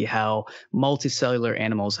study how multicellular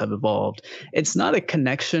animals have evolved. It's not a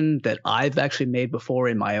connection that I've actually made before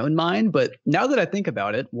in my own mind, but now that I think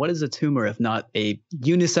about it, what is a tumor if not a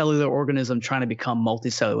unicellular organism trying to become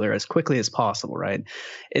multicellular as quickly as possible, right?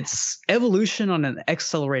 It's evolution on an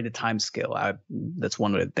accelerated time scale. That's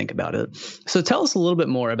one way to think about it. So tell us a little bit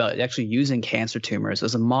more about actually using cancer tumors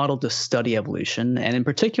as a model to study evolution, and in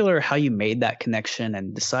particular, how you made that connection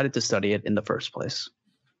and decided to study it in the first place.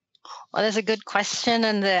 Well, that's a good question,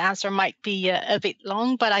 and the answer might be a bit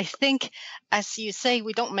long, but I think, as you say,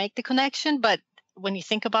 we don't make the connection, but when you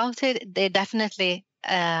think about it, they definitely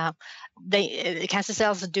cancer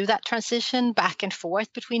cells do that transition back and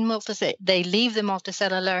forth between they leave the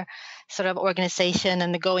multicellular sort of organization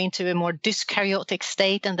and they go into a more dyskaryotic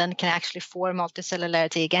state and then can actually form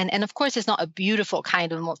multicellularity again. And of course, it's not a beautiful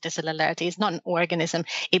kind of multicellularity. It's not an organism.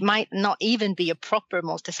 It might not even be a proper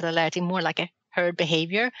multicellularity, more like a herd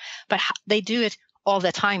behavior, but they do it all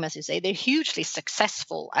the time, as you say. They're hugely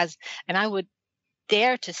successful, and I would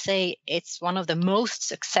dare to say it's one of the most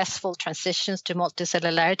successful transitions to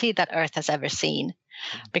multicellularity that Earth has ever seen.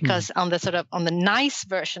 Because on the nice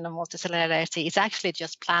version of multicellularity, it's actually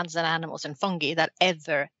just plants and animals and fungi that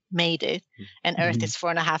ever made it. And Earth is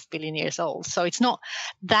 4.5 billion years old. So it's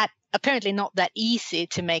apparently not that easy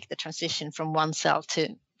to make the transition from one cell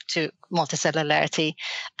to multicellularity,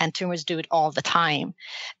 and tumors do it all the time.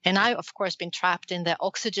 And I, of course, been trapped in the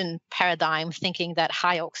oxygen paradigm, thinking that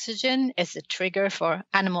high oxygen is a trigger for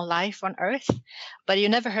animal life on Earth. But you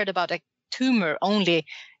never heard about a tumor only,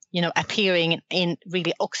 appearing in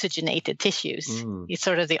really oxygenated tissues. It's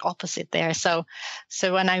sort of the opposite there. So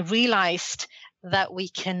when I realized that we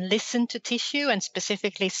can listen to tissue and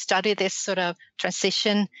specifically study this sort of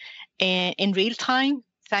transition in real time,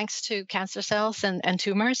 thanks to cancer cells and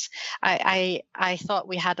tumors, I thought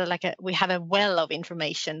we had a well of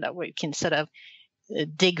information that we can sort of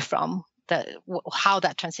dig from, how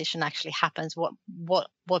that transition actually happens, what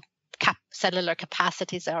cellular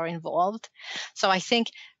capacities are involved. So I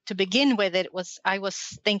think to begin with, I was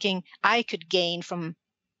thinking I could gain from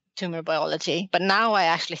tumor biology, but now I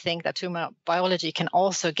actually think that tumor biology can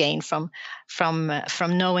also gain from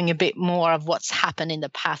knowing a bit more of what's happened in the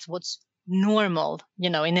past, what's normal,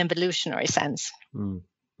 in evolutionary sense.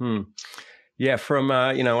 Mm-hmm. Yeah, from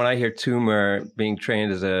when I hear tumor, being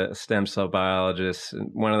trained as a stem cell biologist,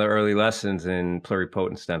 one of the early lessons in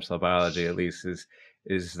pluripotent stem cell biology, at least,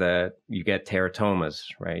 is that you get teratomas,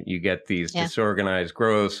 right? You get these disorganized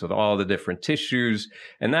growths of all the different tissues,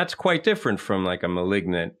 and that's quite different from like a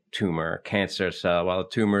malignant tumor, cancer cell. While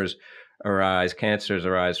cancers arise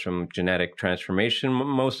from genetic transformation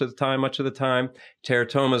much of the time.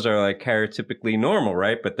 Teratomas are like karyotypically normal,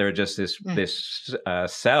 right? But they're just this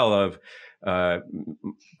cell of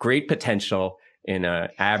great potential in an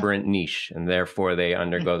aberrant niche, and therefore they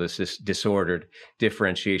undergo this disordered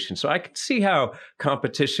differentiation. So I can see how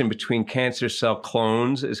competition between cancer cell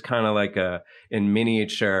clones is kind of like in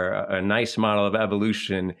miniature, a nice model of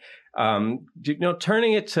evolution.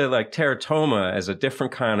 Turning it to like teratoma as a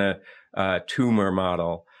different kind of tumor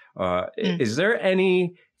model, is there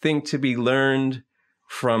anything to be learned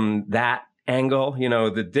from that angle?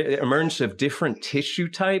 The emergence of different tissue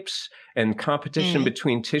types and competition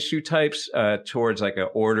between tissue types towards like an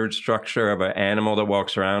ordered structure of an animal that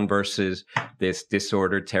walks around versus this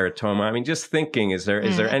disordered teratoma. I mean, just thinking, is there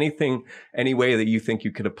any way that you think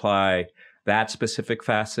you could apply that specific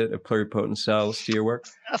facet of pluripotent cells to your work?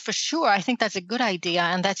 For sure. I think that's a good idea.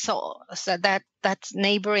 And that's that's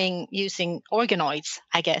neighboring using organoids,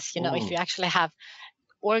 I guess. If you actually have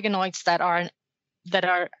organoids that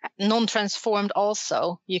are non-transformed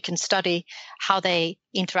also, you can study how they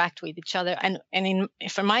interact with each other. And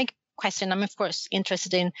for my question, I'm of course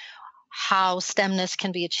interested in how stemness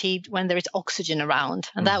can be achieved when there is oxygen around.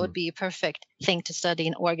 And that would be a perfect thing to study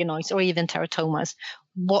in organoids or even teratomas.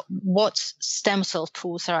 What stem cell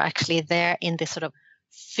pools are actually there in this sort of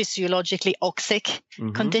physiologically oxic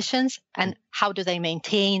conditions, and how do they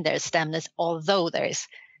maintain their stemness although there is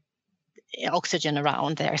oxygen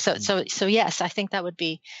around there? So yes, I think that would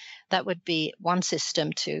be one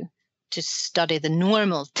system to study the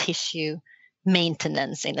normal tissue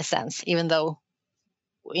maintenance in a sense, even though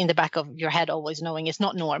in the back of your head always knowing it's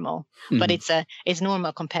not normal, but it's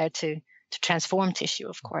normal compared to transformed tissue,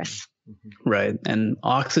 of course. Right. And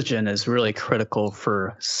oxygen is really critical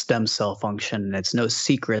for stem cell function. And it's no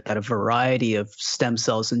secret that a variety of stem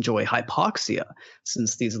cells enjoy hypoxia,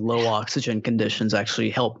 since these low oxygen conditions actually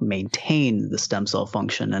help maintain the stem cell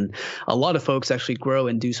function. And a lot of folks actually grow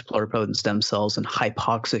induced pluripotent stem cells in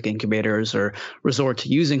hypoxic incubators or resort to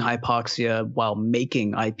using hypoxia while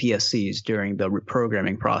making iPSCs during the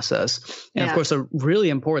reprogramming process. And of course, a really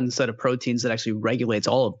important set of proteins that actually regulates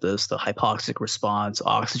all of this, the hypoxic response,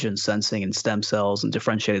 oxygen sensing in stem cells and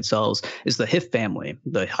differentiated cells, is the HIF family,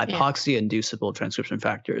 the hypoxia-inducible transcription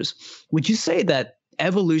factors. Would you say that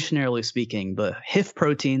evolutionarily speaking, the HIF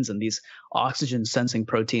proteins and these oxygen sensing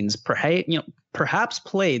proteins perhaps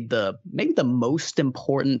played maybe the most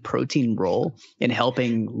important protein role in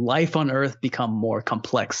helping life on Earth become more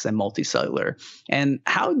complex and multicellular? And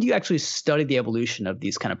how do you actually study the evolution of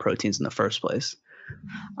these kind of proteins in the first place?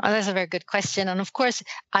 Oh, that's a very good question. And of course,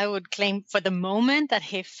 I would claim for the moment that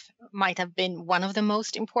HIF might have been one of the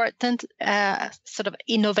most important sort of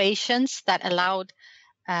innovations that allowed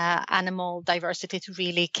animal diversity to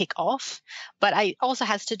really kick off. But it also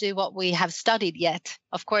has to do what we have studied yet,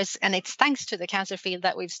 of course, and it's thanks to the cancer field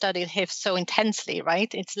that we've studied HIF so intensely, right?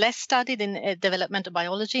 It's less studied in developmental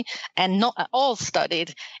biology and not at all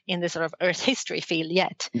studied in the sort of Earth history field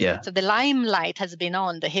yet. Yeah. So the limelight has been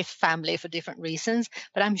on the HIF family for different reasons,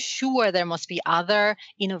 but I'm sure there must be other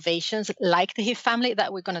innovations like the HIF family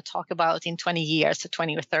that we're going to talk about in 20 years, or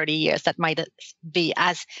 20 or 30 years, that might be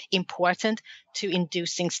as important to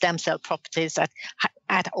inducing stem cell properties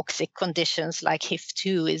at oxic conditions like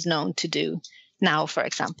HIF2 is known to do now, for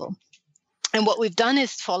example. And what we've done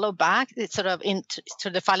is follow back sort of into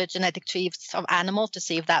the phylogenetic trees of animals to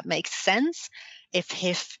see if that makes sense, if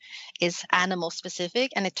HIF is animal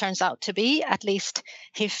specific. And it turns out to be, at least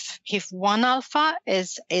HIF1 alpha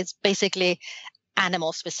is basically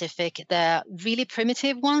animal specific. The really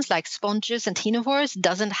primitive ones like sponges and ctenophores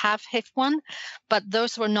doesn't have HIF1, but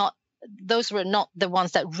those were not those were not the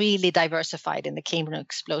ones that really diversified in the Cambrian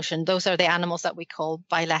explosion. Those are the animals that we call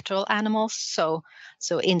bilateral animals. So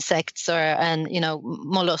insects and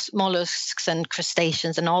mollusks and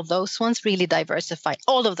crustaceans and all those ones really diversified.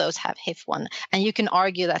 All of those have HIF1, and you can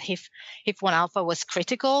argue that HIF1 alpha was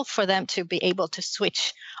critical for them to be able to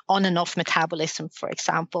switch on and off metabolism. For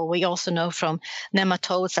example, we also know from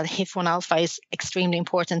nematodes that HIF1 alpha is extremely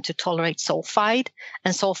important to tolerate sulfide,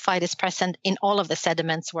 and sulfide is present in all of the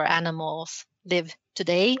sediments where animals live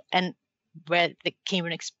today and where the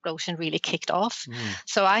Cambrian explosion really kicked off.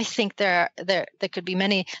 So I think there could be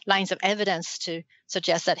many lines of evidence to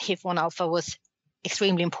suggest that HIF1 alpha was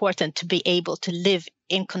extremely important to be able to live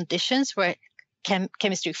in conditions where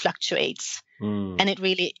chemistry fluctuates. And it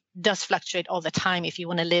really does fluctuate all the time. If you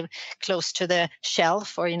want to live close to the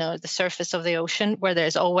shelf or, the surface of the ocean, where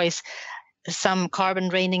there's always some carbon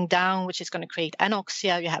raining down, which is going to create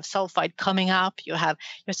anoxia. You have sulfide coming up. You have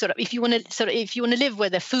if you want to live where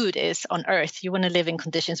the food is on Earth, you want to live in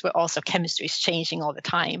conditions where also chemistry is changing all the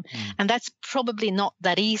time. And that's probably not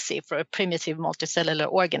that easy for a primitive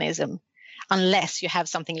multicellular organism, unless you have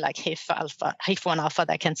something like HIF1 alpha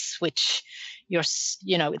that can switch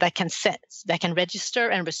that can register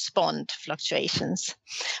and respond to fluctuations.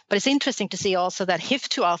 But it's interesting to see also that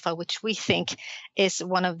HIF2 alpha, which we think is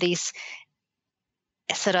one of these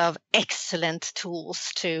sort of excellent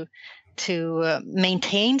tools to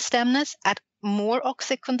maintain stemness at more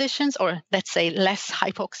oxic conditions, or let's say less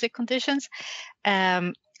hypoxic conditions.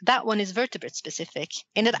 That one is vertebrate specific,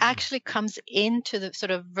 and it actually comes into the sort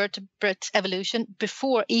of vertebrate evolution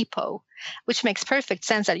before EPO, which makes perfect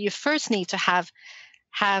sense that you first need to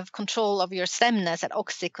have control of your stemness at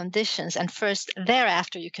oxic conditions, and first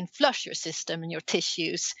thereafter you can flush your system and your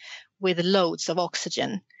tissues with loads of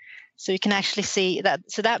oxygen. So you can actually see that.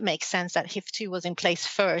 So that makes sense that HIF2 was in place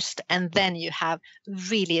first, and then you have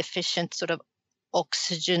really efficient sort of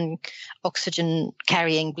oxygen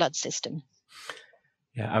carrying blood system.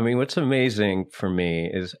 Yeah, I mean, what's amazing for me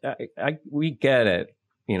is we get it,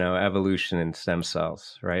 evolution in stem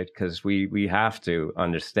cells, right? Because we have to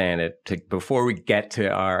understand it before we get to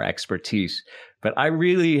our expertise. But I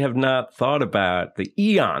really have not thought about the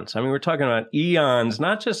eons. I mean, we're talking about eons,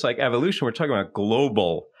 not just like evolution. We're talking about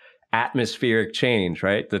global atmospheric change,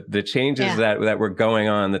 right? The changes that were going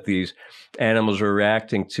on, that these animals were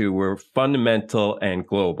reacting to, were fundamental and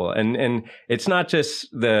global. And it's not just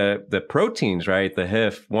the proteins, right? The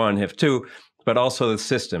HIF1, HIF2, but also the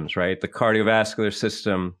systems, right? The cardiovascular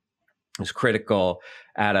system is critical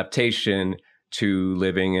adaptation to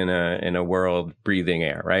living in a world breathing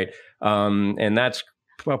air, right? And that's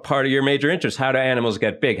part of your major interest. How do animals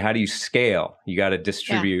get big? How do you scale? You got to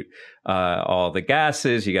distribute all the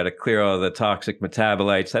gases. You got to clear all the toxic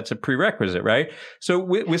metabolites. That's a prerequisite, right? So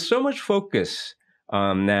with so much focus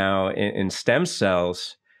now in stem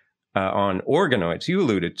cells on organoids, you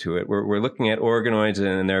alluded to it. We're looking at organoids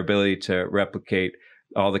and their ability to replicate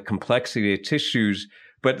all the complexity of tissues.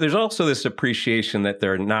 But there's also this appreciation that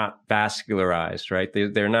they're not vascularized, right?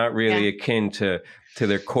 They're not really akin to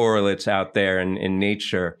their correlates out there in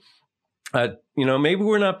nature. Maybe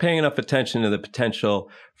we're not paying enough attention to the potential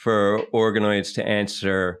for organoids to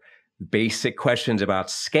answer basic questions about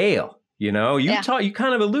scale. You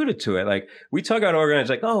kind of alluded to it. Like, we talk about organoids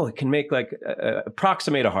like, it can make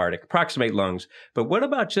approximate a heart, approximate lungs. But what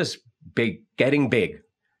about just getting big?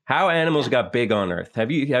 How animals got big on Earth?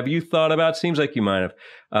 Have you thought about? Seems like you might have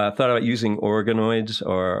thought about using organoids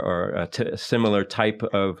or a similar type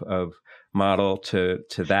of model to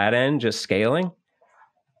that end, just scaling.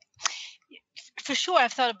 For sure,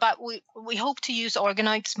 I've thought about. We hope to use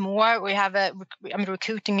organoids more. I'm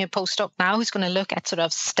recruiting a postdoc now who's going to look at sort of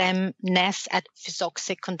Stemness at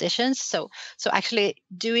physoxic conditions. So actually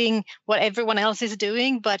doing what everyone else is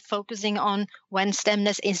doing, but focusing on when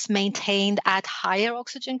Stemness is maintained at higher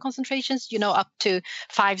oxygen concentrations, up to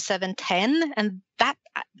 5, 7, 10, and that,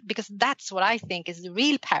 because that's what I think is the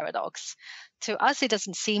real paradox. To us, it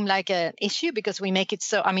doesn't seem like an issue because we make it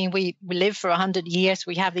so. I mean, we live for 100 years.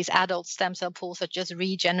 We have these adult stem cell pools that just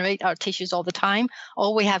regenerate our tissues all the time.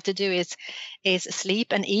 All we have to do is sleep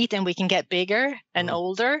and eat, and we can get bigger and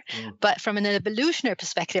older. But from an evolutionary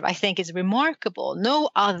perspective, I think it's remarkable.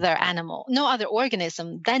 No other animal, no other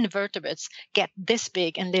organism than vertebrates get this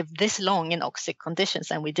big and live this long in oxic conditions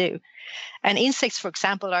than we do. And insects, for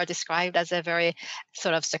example, are described as a very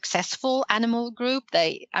sort of successful animal group.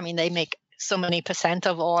 They make so many %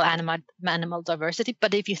 of all animal diversity.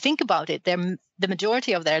 But if you think about it, the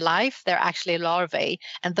majority of their life, they're actually larvae.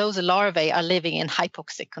 And those larvae are living in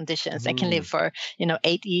hypoxic conditions. They can live for,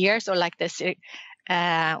 8 years, or like this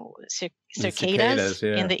cicadas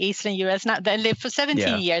in the eastern US. Now they live for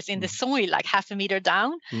 17 years in the soil, like half a meter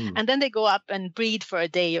down, and then they go up and breed for a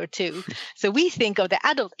day or two. So we think of the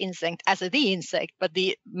adult insect as the insect, but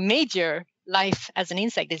the major life as an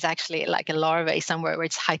insect is actually like a larvae somewhere where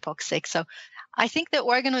it's hypoxic. So I think the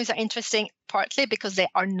organoids are interesting partly because they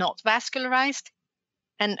are not vascularized,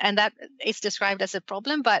 and that is described as a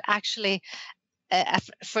problem, but actually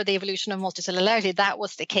for the evolution of multicellularity, that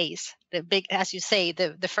was the case. The big, as you say,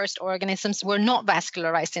 the first organisms were not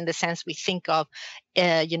vascularized in the sense we think of,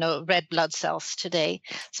 red blood cells today.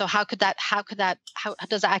 So how does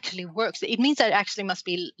that actually work? So it means that it actually must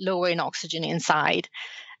be lower in oxygen inside.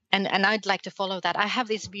 And I'd like to follow that. I have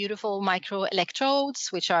these beautiful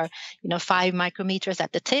microelectrodes, which are 5 micrometers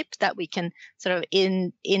at the tip, that we can sort of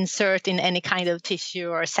insert in any kind of tissue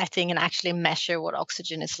or setting and actually measure what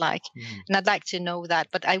oxygen is like. And I'd like to know that.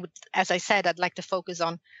 But as I said, I'd like to focus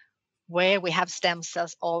on where we have stem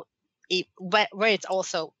cells, where it's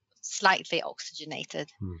also slightly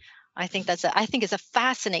oxygenated. I think it's a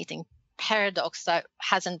fascinating paradox that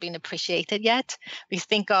hasn't been appreciated yet. We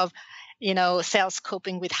think of cells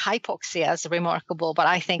coping with hypoxia as remarkable, but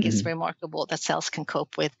I think it's remarkable that cells can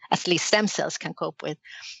cope with, at least stem cells can cope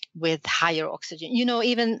with higher oxygen.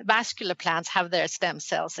 Even vascular plants have their stem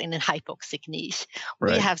cells in a hypoxic niche.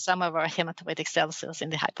 Right. We have some of our hematopoietic stem cells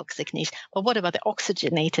in the hypoxic niche. But what about the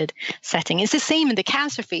oxygenated setting? It's the same in the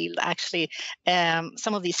cancer field, actually.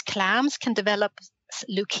 Some of these clams can develop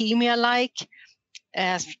leukemia-like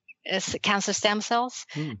as cancer stem cells,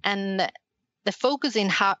 and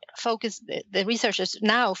the researchers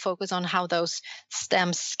now focus on how those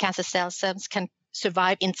cancer cells can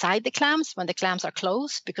survive inside the clams when the clams are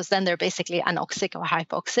closed, because then they're basically anoxic or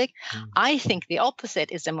hypoxic. I think the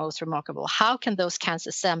opposite is the most remarkable. How can those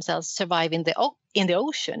cancer stem cells survive in the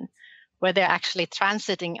ocean, where they're actually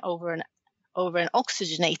transiting over an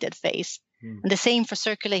oxygenated phase? And the same for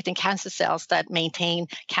circulating cancer cells that maintain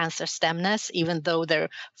cancer stemness, even though they're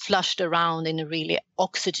flushed around in a really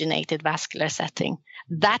oxygenated vascular setting.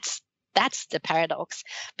 That's the paradox.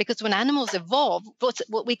 Because when animals evolve,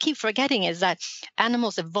 what we keep forgetting is that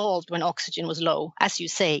animals evolved when oxygen was low, as you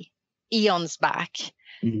say, eons back.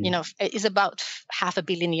 It's about 500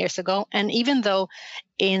 million years ago. And even though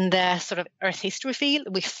in the sort of Earth history field,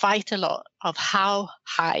 we fight a lot of how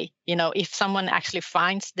high, if someone actually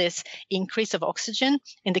finds this increase of oxygen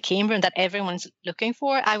in the Cambrian that everyone's looking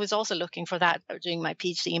for. I was also looking for that during my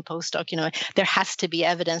PhD and postdoc. There has to be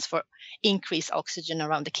evidence for increased oxygen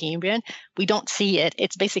around the Cambrian. We don't see it.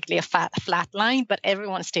 It's basically a flat line, but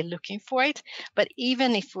everyone's still looking for it. But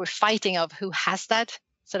even if we're fighting of who has that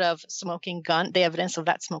sort of smoking gun, the evidence of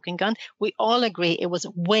that smoking gun, we all agree it was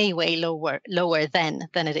way, way lower then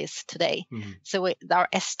than it is today. So our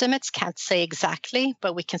estimates can't say exactly,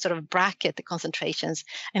 but we can sort of bracket the concentrations,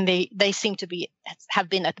 and they seem to have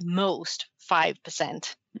been at most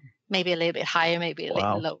 5%, maybe a little bit higher, maybe a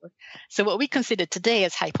little lower. So what we consider today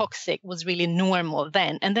as hypoxic was really normal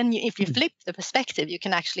then. And then if you flip the perspective, you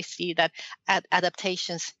can actually see that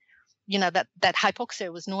adaptations, that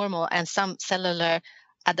hypoxia was normal, and some cellular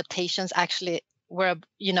adaptations actually were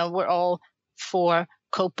all for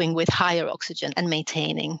coping with higher oxygen and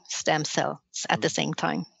maintaining stem cells at the same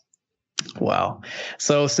time. Wow.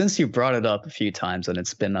 So since you brought it up a few times, and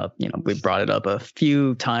it's been up, we brought it up a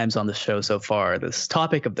few times on the show so far, this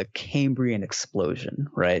topic of the Cambrian explosion,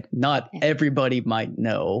 right? Not everybody might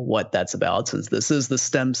know what that's about, since this is the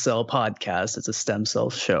Stem Cell podcast. It's a stem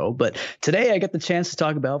cell show. But today I get the chance to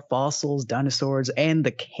talk about fossils, dinosaurs, and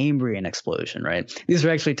the Cambrian explosion, right? These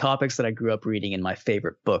are actually topics that I grew up reading in my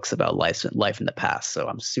favorite books about life in the past. So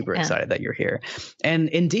I'm super excited that you're here. And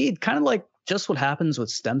indeed, kind of like just what happens with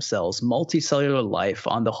stem cells, multicellular life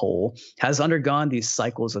on the whole has undergone these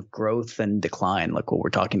cycles of growth and decline, like what we're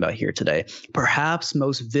talking about here today, perhaps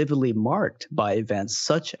most vividly marked by events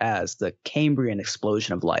such as the Cambrian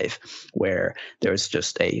explosion of life, where there's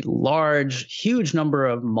just a huge number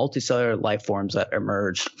of multicellular life forms that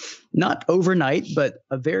emerged, not overnight, but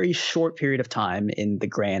a very short period of time in the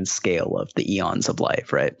grand scale of the eons of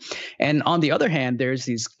life, right? And on the other hand, there's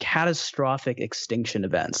these catastrophic extinction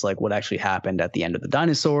events, like what actually happened at the end of the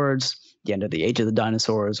dinosaurs, the end of the age of the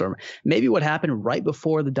dinosaurs, or maybe what happened right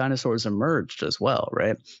before the dinosaurs emerged as well,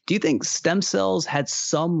 right? Do you think stem cells had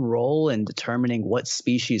some role in determining what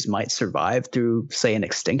species might survive through, say, an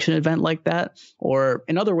extinction event like that? Or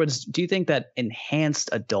in other words, do you think that enhanced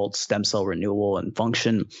adult stem cell renewal and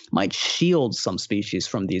function might shield some species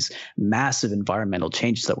from these massive environmental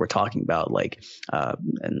changes that we're talking about, like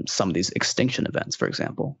and some of these extinction events, for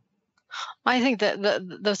example? I think that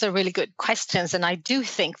those are really good questions. And I do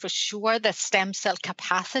think for sure that stem cell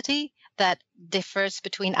capacity that differs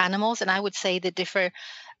between animals, and I would say they differ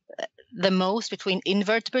the most between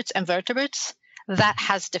invertebrates and vertebrates, that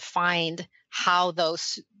has defined how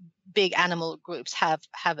those big animal groups have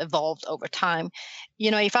evolved over time.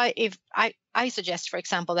 If I suggest, for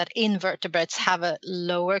example, that invertebrates have a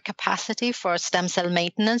lower capacity for stem cell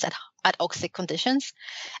maintenance at oxic conditions,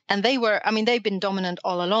 and they've been dominant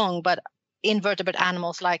all along, but invertebrate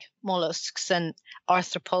animals like mollusks and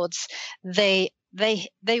arthropods, they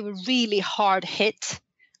were really hard hit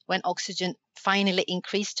when oxygen finally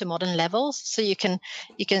increased to modern levels. So you can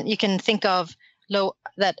think of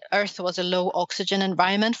that Earth was a low oxygen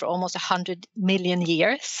environment for almost 100 million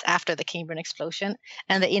years after the Cambrian explosion,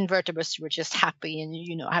 and the invertebrates were just happy, and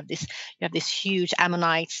you have this huge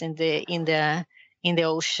ammonites in the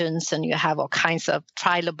oceans, and you have all kinds of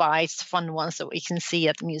trilobites, fun ones that we can see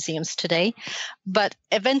at museums today. But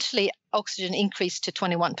eventually oxygen increased to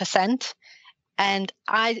 21%. And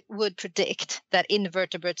I would predict that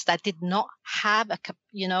invertebrates that did not have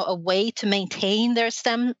a way to maintain their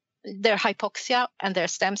hypoxia and their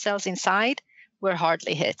stem cells inside were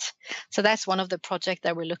hardly hit. So that's one of the projects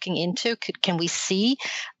that we're looking into. Can we see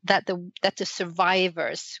that the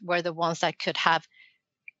survivors were the ones that could have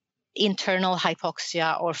internal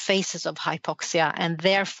hypoxia or phases of hypoxia and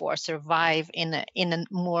therefore survive in a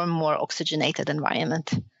more and more oxygenated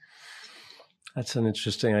environment? That's an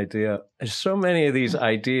interesting idea. There's so many of these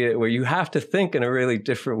ideas where you have to think in a really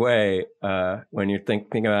different way when you're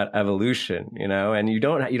thinking about evolution, and you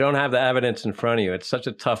don't have the evidence in front of you. It's such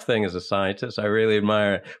a tough thing as a scientist. I really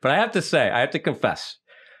admire it. But I have to confess,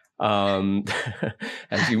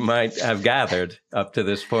 as you might have gathered up to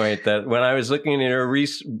this point, that when I was looking at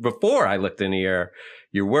before I looked into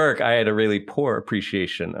your work, I had a really poor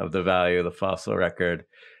appreciation of the value of the fossil record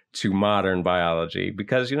to modern biology,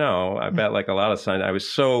 because, I bet like a lot of science, I was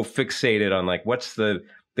so fixated on like, what's the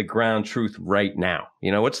ground truth right now?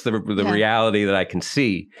 What's the reality that I can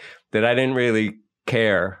see, that I didn't really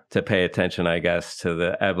care to pay attention, I guess, to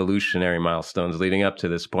the evolutionary milestones leading up to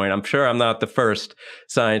this point. I'm sure I'm not the first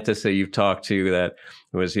scientist that you've talked to that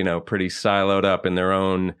was, pretty siloed up in their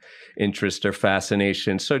own interest or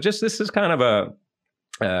fascination. So this is kind of a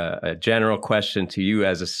general question to you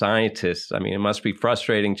as a scientist. I mean, it must be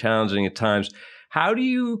frustrating, challenging at times. How do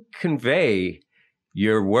you convey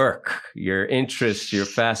your work, your interests, your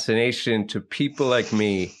fascination to people like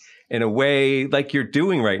me in a way like you're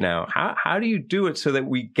doing right now? How do you do it so that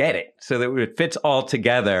we get it, so that it fits all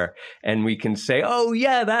together and we can say, oh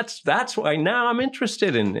yeah, that's why now I'm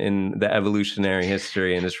interested in the evolutionary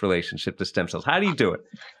history and this relationship to stem cells? How do you do it?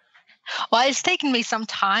 Well, it's taken me some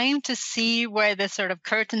time to see where the sort of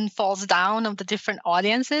curtain falls down of the different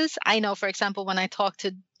audiences. I know, for example, when I talk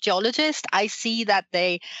to geologists, I see that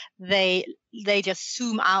they just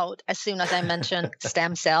zoom out as soon as I mention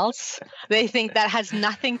stem cells. They think that has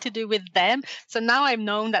nothing to do with them. So now I've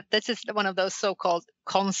known that this is one of those so-called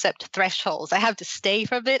concept thresholds. I have to stay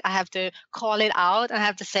for a bit. I have to call it out. And I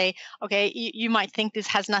have to say, okay, you might think this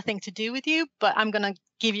has nothing to do with you, but I'm going to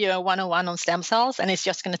give you a 101 on stem cells, and it's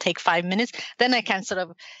just going to take 5 minutes. Then I can sort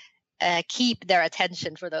of keep their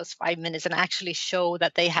attention for those 5 minutes and actually show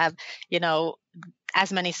that they have,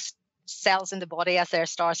 as many cells in the body as there are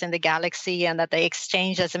stars in the galaxy, and that they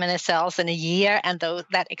exchange as many cells in a year, and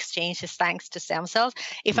that exchange is thanks to stem cells.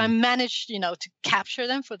 If I manage, to capture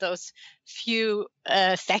them for those few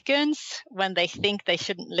seconds when they think they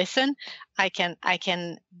shouldn't listen, I can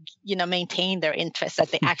maintain their interest,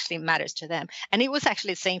 that they actually matters to them. And it was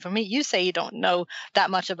actually the same for me. You say you don't know that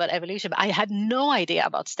much about evolution, but I had no idea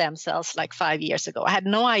about stem cells like 5 years ago. I had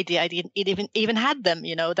no idea it even had them,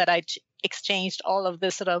 that I exchanged all of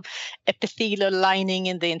this sort of epithelial lining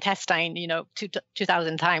in the intestine,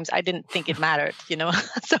 2,000 times. I didn't think it mattered,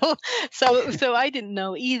 so I didn't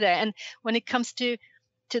know either. And when it comes to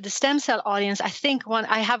the stem cell audience, I think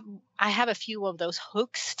I have a few of those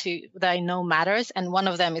hooks that I know matters. And one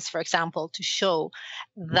of them is, for example, to show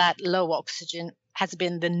that low oxygen has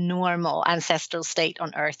been the normal ancestral state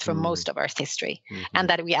on Earth for most of Earth history.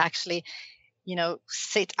 And that we actually,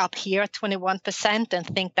 sit up here at 21% and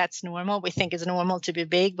think that's normal. We think it's normal to be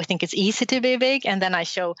big. We think it's easy to be big. And then I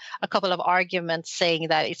show a couple of arguments saying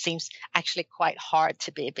that it seems actually quite hard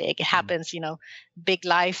to be big. It happens, big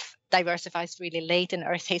life diversifies really late in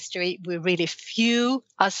Earth history. We're really few,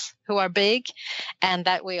 us who are big. And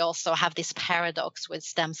that we also have this paradox with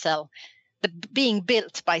stem cell, being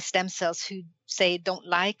built by stem cells who say don't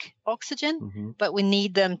like oxygen, but we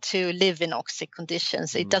need them to live in oxic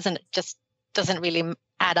conditions. It doesn't really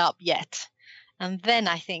add up yet. And then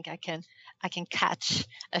I think I can I can catch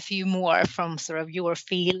a few more from sort of your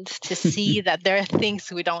field to see that there are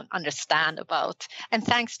things we don't understand about. And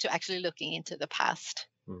thanks to actually looking into the past.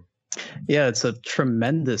 Yeah, it's a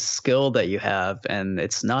tremendous skill that you have, and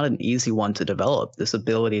it's not an easy one to develop, this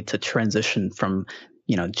ability to transition from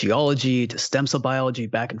geology to stem cell biology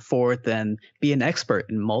back and forth and be an expert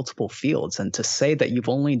in multiple fields. And to say that you've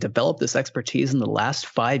only developed this expertise in the last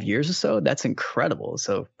 5 years or so, that's incredible.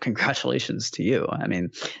 So congratulations to you. I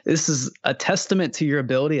mean, this is a testament to your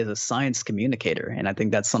ability as a science communicator. And I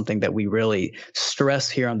think that's something that we really stress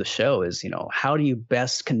here on the show is, how do you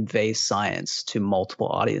best convey science to multiple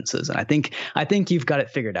audiences? And I think you've got it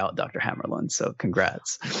figured out, Dr. Hammarlund. So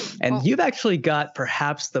congrats. And you've actually got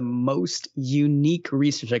perhaps the most unique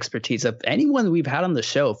research expertise of anyone we've had on the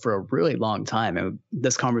show for a really long time. And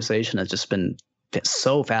this conversation has just been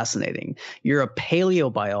so fascinating. You're a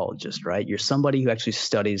paleobiologist, right? You're somebody who actually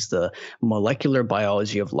studies the molecular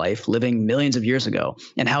biology of life living millions of years ago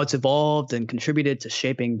and how it's evolved and contributed to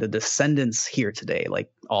shaping the descendants here today, like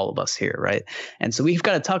all of us here, right? And so we've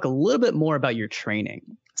got to talk a little bit more about your training,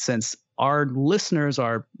 since our listeners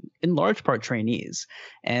are in large part trainees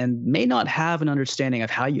and may not have an understanding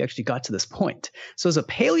of how you actually got to this point. So is a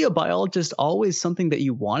paleobiologist always something that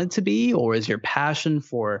you wanted to be, or is your passion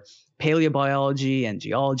for paleobiology and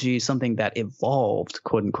geology something that evolved,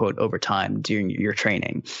 quote unquote, over time during your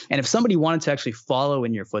training? And if somebody wanted to actually follow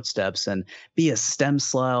in your footsteps and be a stem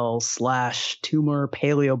cell / tumor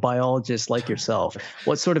paleobiologist like yourself,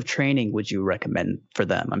 what sort of training would you recommend for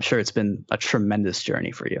them? I'm sure it's been a tremendous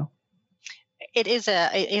journey for you. It is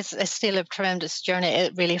still a tremendous journey,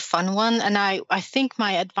 a really fun one. And I think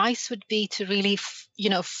my advice would be to really,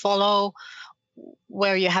 follow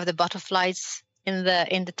where you have the butterflies in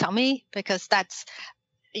the tummy, because that's,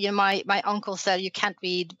 my uncle said you can't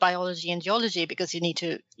read biology and geology because you need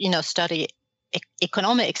to, study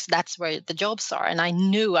economics. That's where the jobs are. And I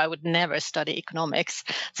knew I would never study economics.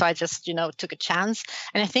 So I just, took a chance.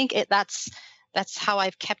 And I think that's how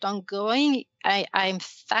I've kept on going. I'm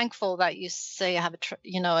thankful that you say I have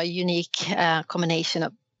a unique combination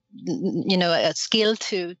of, a skill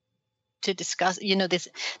to discuss,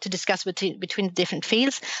 to discuss between the different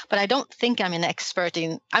fields. But I don't think I'm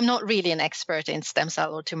not really an expert in stem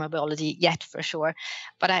cell or tumor biology yet, for sure.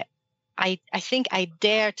 But I think I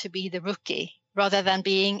dare to be the rookie rather than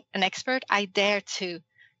being an expert. I dare to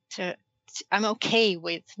I'm okay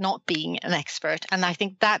with not being an expert. And I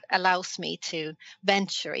think that allows me to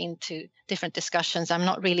venture into different discussions. I'm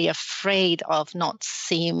not really afraid of not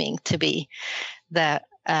seeming to be the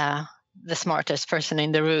smartest person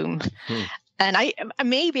in the room. And I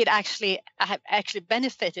have actually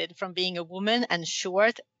benefited from being a woman and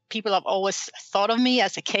short. People have always thought of me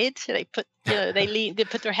as a kid. They put they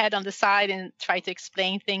put their head on the side and try to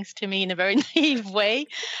explain things to me in a very naive way.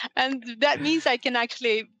 And that means I can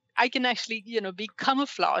actually be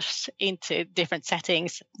camouflaged into different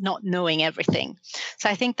settings, not knowing everything. So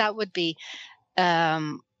I think that would be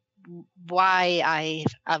why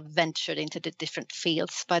I've ventured into the different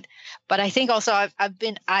fields. But I think also I've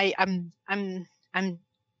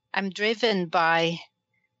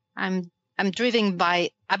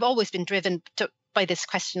always been driven by this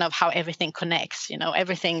question of how everything connects.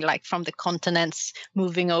 Everything, like from the continents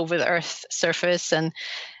moving over the Earth's surface and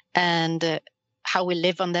how we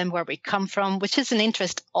live on them, where we come from, which is an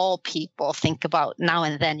interest all people think about now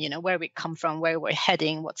and then, where we come from, where we're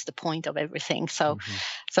heading, what's the point of everything. So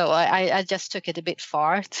I just took it a bit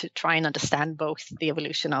far to try and understand both the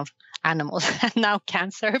evolution of animals and now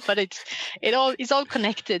cancer, but it's all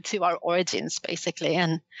connected to our origins, basically.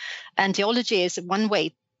 And geology is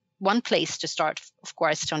one place to start, of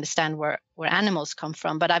course, to understand where animals come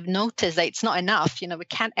from. But I've noticed that it's not enough. We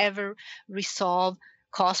can't ever resolve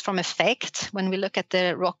cause from effect. When we look at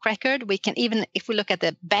the rock record, we can, even if we look at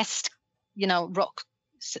the best, rock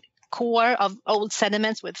core of old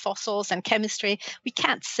sediments with fossils and chemistry, we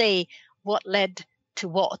can't say what led to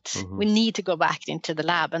what. Mm-hmm. We need to go back into the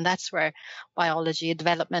lab. And that's where biology,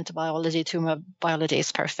 developmental biology, tumor biology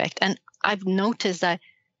is perfect. And I've noticed that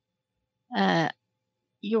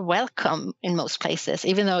you're welcome in most places,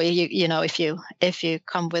 even though if you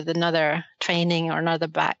come with another training or another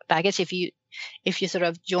baggage, if you sort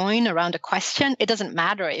of join around a question, it doesn't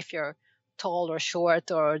matter if you're tall or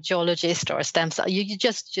short or geologist or stem cell. You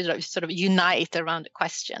just sort of unite around a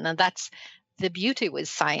question, and that's the beauty with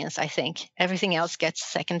science. I think everything else gets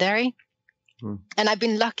secondary. And I've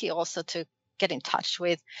been lucky also to get in touch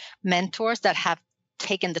with mentors that have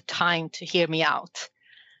taken the time to hear me out.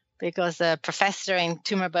 Because a professor in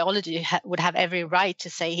tumor biology would have every right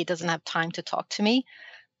to say he doesn't have time to talk to me.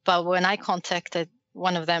 But when I contacted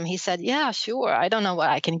one of them, he said, yeah, sure, I don't know what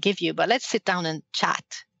I can give you, but let's sit down and chat,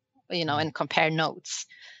 and compare notes.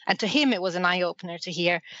 And to him, it was an eye-opener to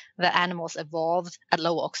hear that animals evolved at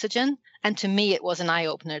low oxygen. And to me, it was an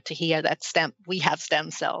eye-opener to hear that we have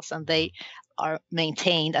stem cells and they are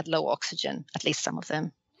maintained at low oxygen, at least some of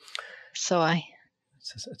them. So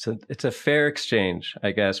It's a fair exchange,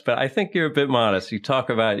 I guess, but I think you're a bit modest. You talk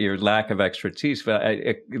about your lack of expertise, but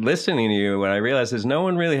listening to you, what I realize is no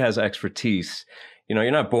one really has expertise. You're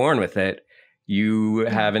not born with it. You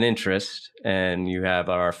have an interest and you have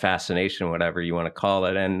our fascination, whatever you want to call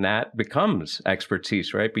it, and that becomes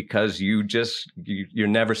expertise, right? Because you're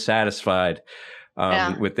never satisfied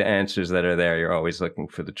with the answers that are there. You're always looking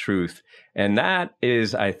for the truth. And that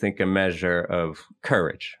is, I think, a measure of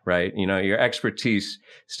courage, right? Your expertise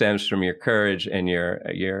stems from your courage and you're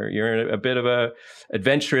a bit of a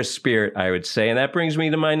adventurous spirit, I would say. And that brings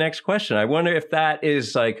me to my next question. I wonder if that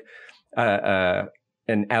is like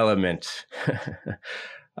an element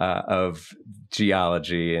of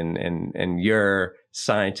geology and your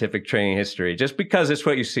scientific training history, just because it's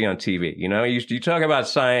what you see on TV. You talk about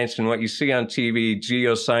science and what you see on TV,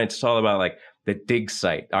 geoscience, it's all about like the dig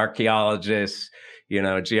site. Archaeologists,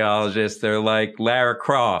 geologists, they're like Lara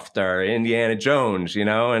Croft or Indiana Jones,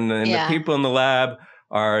 and the people in the lab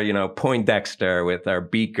are, Poindexter with our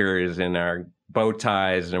beakers and our bow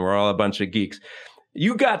ties, and we're all a bunch of geeks.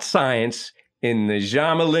 You got science in the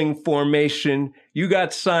Hammarlund Formation. You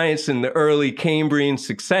got science in the early Cambrian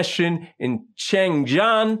succession in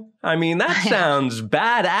Chengjian. I mean, that sounds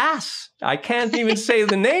badass. I can't even say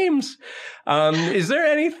the names. Is there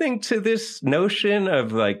anything to this notion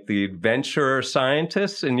of like the adventurer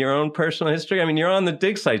scientists in your own personal history? I mean, you're on the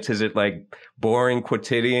dig sites. Is it like boring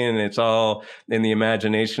quotidian and it's all in the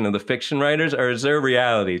imagination of the fiction writers? Or is there a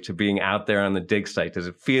reality to being out there on the dig site? Does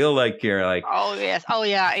it feel like you're like... Oh, yes. Oh,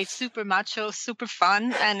 yeah. It's super macho, super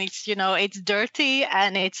fun. And it's, it's dirty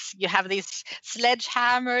and you have these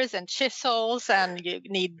sledgehammers and chisels and you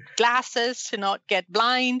need glasses to not get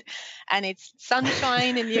blind. And it's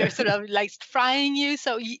sunshine and you're sort of like frying you.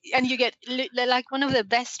 And you get like one of the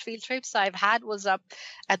best field trips I've had was up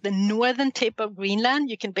at the northern tip of Greenland.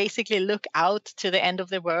 You can basically look out to the end of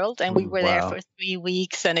the world. And we were there for 3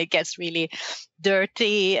 weeks and it gets really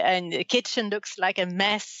dirty and the kitchen looks like a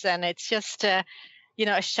mess. And it's just, a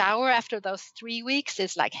shower after those 3 weeks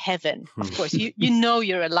is like heaven. Of course,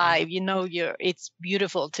 you're alive. It's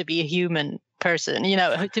beautiful to be a human person,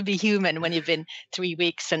 to be human when you've been 3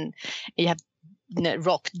 weeks and you have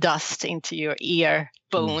rock dust into your ear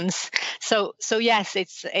bones. So yes,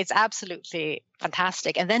 it's absolutely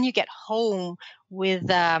fantastic. And then you get home with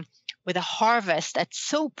a harvest that's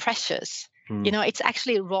so precious. It's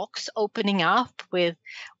actually rocks opening up with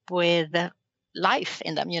life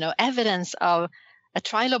in them. Evidence of a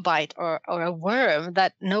trilobite or a worm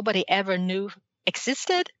that nobody ever knew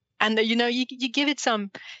existed. And you give it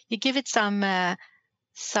some honor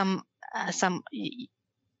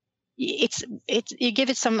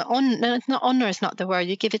is not the word.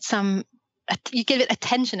 You give it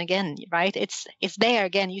attention again, right? It's there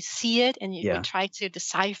again. You see it and you try to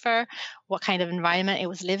decipher what kind of environment it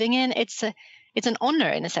was living in. It's an honor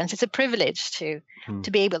in a sense. It's a privilege to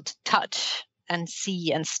be able to touch and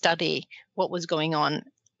see and study what was going on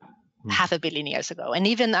 500 million years ago. And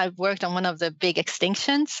even I've worked on one of the big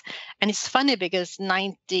extinctions, and it's funny because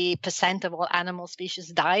 90% of all animal species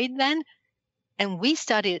died then. And we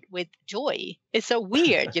studied with joy. It's so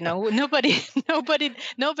weird, Nobody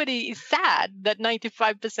is sad that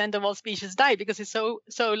 95% of all species died because it's so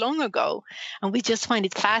long ago, and we just find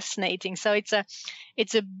it fascinating. So it's a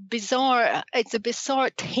bizarre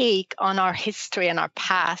take on our history and our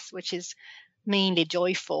past, which is mainly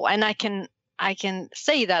joyful. And I can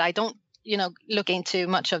say that I don't look into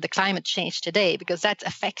much of the climate change today because that's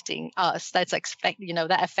affecting us. That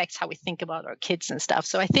affects how we think about our kids and stuff.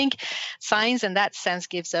 So I think science in that sense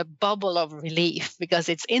gives a bubble of relief because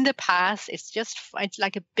it's in the past. It's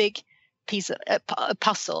like a big piece of a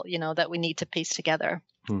puzzle, that we need to piece together.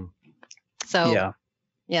 So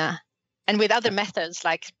yeah. And with other methods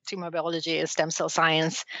like tumor biology and stem cell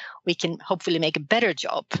science, we can hopefully make a better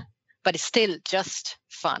job, but it's still just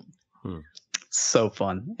fun. So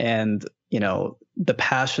fun. And, the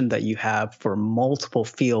passion that you have for multiple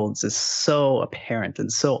fields is so apparent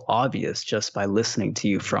and so obvious just by listening to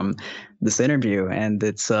you from this interview. And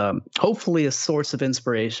it's hopefully a source of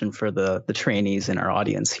inspiration for the trainees in our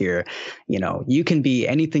audience here. You can be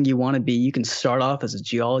anything you want to be. You can start off as a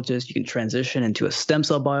geologist. You can transition into a stem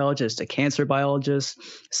cell biologist, a cancer biologist.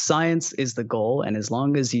 Science is the goal. And as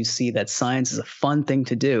long as you see that science is a fun thing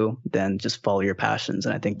to do, then just follow your passions.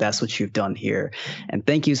 And I think that's what you've done here. And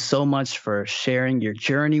thank you so much for sharing your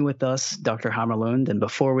journey with us, Dr. Hammarlund. And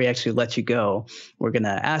before we actually let you go, we're going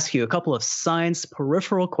to ask you a couple of science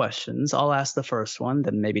peripheral questions. I'll ask the first one,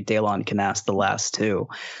 then maybe Daylon can ask the last two.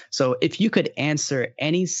 So if you could answer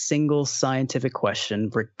any single scientific question,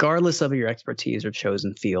 regardless of your expertise or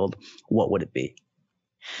chosen field, what would it be?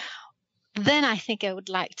 Then I think I would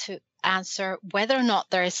like to answer whether or not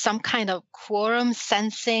there is some kind of quorum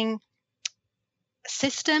sensing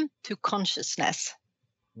system to consciousness,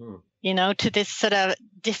 to this sort of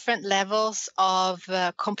different levels of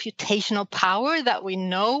computational power that we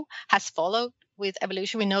know has followed with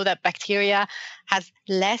evolution. We know that bacteria has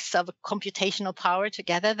less of a computational power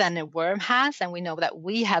together than a worm has, and we know that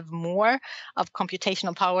we have more of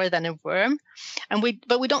computational power than a worm.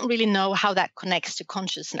 But we don't really know how that connects to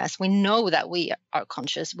consciousness. We know that we are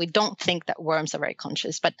conscious. We don't think that worms are very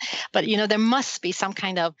conscious, but there must be some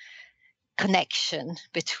kind of connection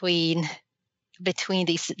between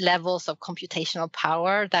these levels of computational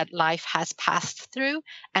power that life has passed through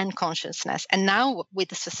and consciousness. And now with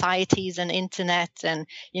the societies and internet, and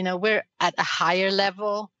we're at a higher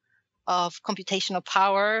level of computational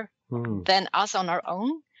power than us on our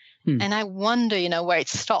own. And I wonder, where it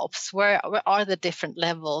stops. Where are the different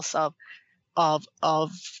levels of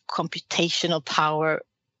computational power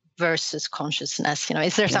versus consciousness?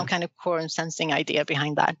 Is there some kind of quorum sensing idea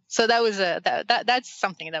behind that? So that was that's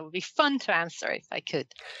something that would be fun to answer if I could.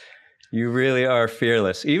 You really are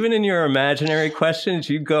fearless. Even in your imaginary questions,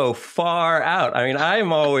 you go far out. I mean,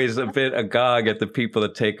 I'm always a bit agog at the people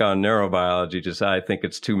that take on neurobiology. Just I think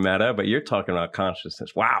it's too meta, but you're talking about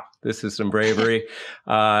consciousness. Wow, this is some bravery.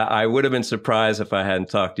 I would have been surprised if I hadn't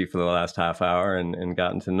talked to you for the last half hour and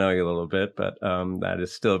gotten to know you a little bit, but that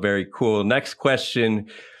is still very cool. Next question.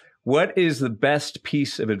 What is the best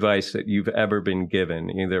piece of advice that you've ever been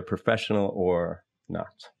given, either professional or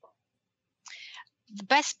not? The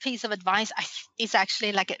best piece of advice is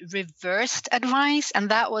actually like a reversed advice. And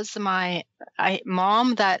that was my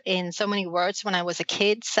mom, that in so many words when I was a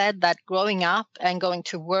kid said that growing up and going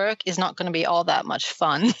to work is not going to be all that much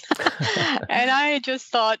fun. And I just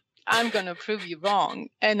thought, I'm going to prove you wrong.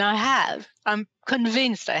 And I have. I'm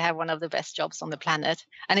convinced I have one of the best jobs on the planet.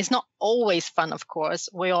 And it's not always fun, of course.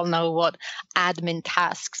 We all know what admin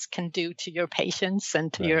tasks can do to your patients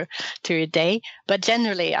and to your day. But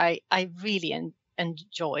generally, I really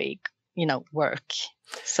enjoy, work.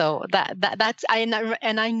 So that's I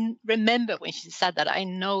remember when she said that. I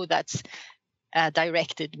know that's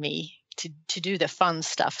directed me to do the fun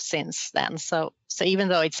stuff since then. So even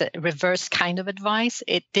though it's a reverse kind of advice,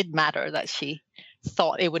 it did matter that she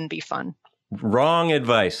thought it wouldn't be fun. Wrong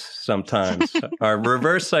advice sometimes. Or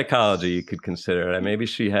reverse psychology, you could consider it. Maybe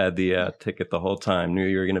she had the ticket the whole time, knew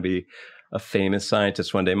you were going to be a famous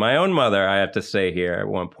scientist one day. My own mother, I have to say here at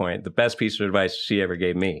one point, the best piece of advice she ever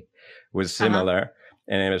gave me was similar.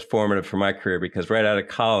 And it was formative for my career because right out of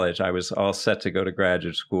college, I was all set to go to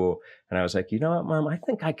graduate school. And I was like, you know what, Mom, I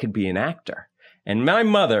think I could be an actor. And my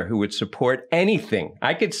mother, who would support anything,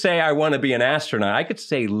 I could say I want to be an astronaut. I could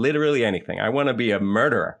say literally anything. I want to be a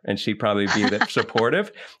murderer. And she'd probably be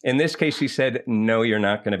supportive. In this case, she said, no, you're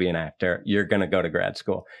not going to be an actor. You're going to go to grad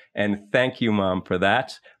school. And thank you, Mom, for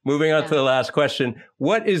that. Moving on to the last question.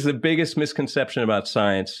 What is the biggest misconception about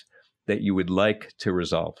science that you would like to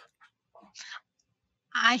resolve?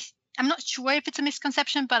 I'm not sure if it's a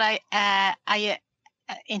misconception, but I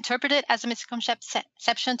interpret it as a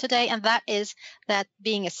misconception today, and that is that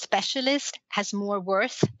being a specialist has more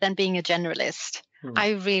worth than being a generalist. I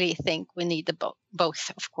really think we need the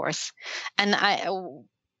both, of course. And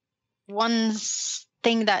one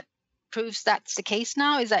thing that proves that's the case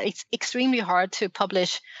now is that it's extremely hard to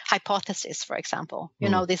publish hypotheses, for example.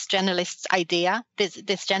 This generalist idea,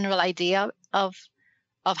 this general idea of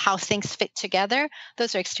how things fit together,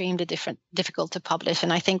 those are extremely difficult to publish.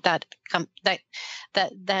 And I think that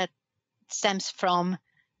stems from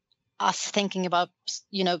us thinking about,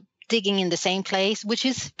 digging in the same place, which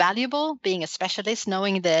is valuable, being a specialist,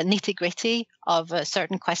 knowing the nitty-gritty of a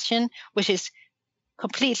certain question, which is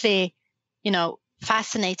completely,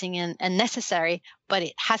 fascinating and necessary, but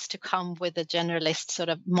it has to come with a generalist sort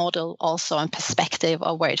of model also and perspective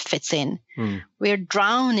of where it fits in. We're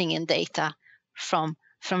drowning in data from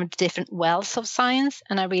different wells of science.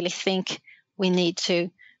 And I really think we need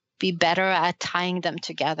to be better at tying them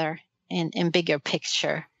together in bigger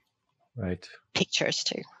pictures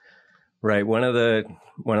too. Right. One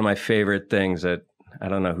of my favorite things that, I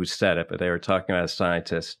don't know who said it, but they were talking about a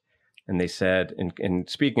scientist, and they said, in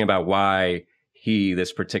speaking about why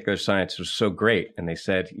this particular scientist was so great. And they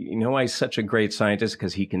said, you know why he's such a great scientist?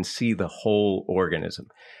 Because he can see the whole organism.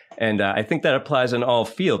 And I think that applies in all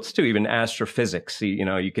fields too, even astrophysics.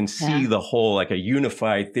 You can see the whole, like a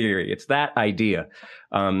unified theory. It's that idea.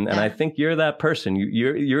 And I think you're that person.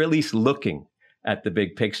 You're at least looking at the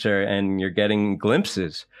big picture, and you're getting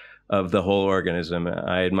glimpses of the whole organism.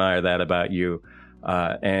 I admire that about you.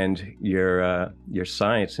 And your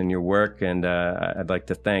science and your work. And I'd like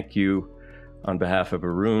to thank you on behalf of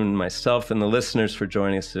Arun, myself, and the listeners for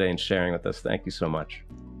joining us today and sharing with us. Thank you so much.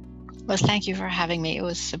 Well, thank you for having me. It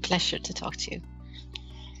was a pleasure to talk to you.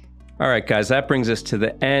 All right, guys, that brings us to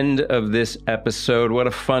the end of this episode. What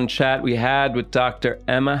a fun chat we had with Dr.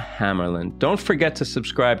 Emma Hammarlund. Don't forget to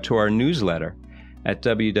subscribe to our newsletter at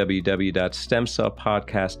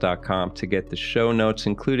www.stemcellpodcast.com to get the show notes,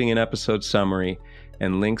 including an episode summary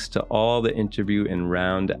and links to all the interview and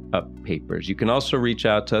Roundup papers. You can also reach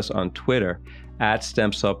out to us on Twitter at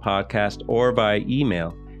StemCellPodcast or by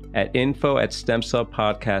email at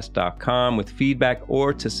info@stemcellpodcast.com with feedback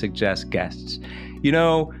or to suggest guests.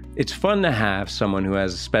 It's fun to have someone who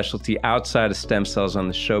has a specialty outside of stem cells on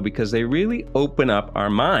the show because they really open up our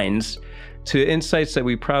minds to insights that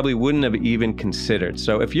we probably wouldn't have even considered.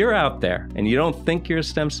 So if you're out there and you don't think you're a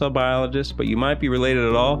stem cell biologist, but you might be related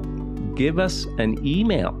at all, give us an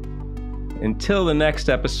email. Until the next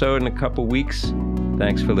episode in a couple weeks,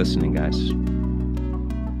 thanks for listening, guys.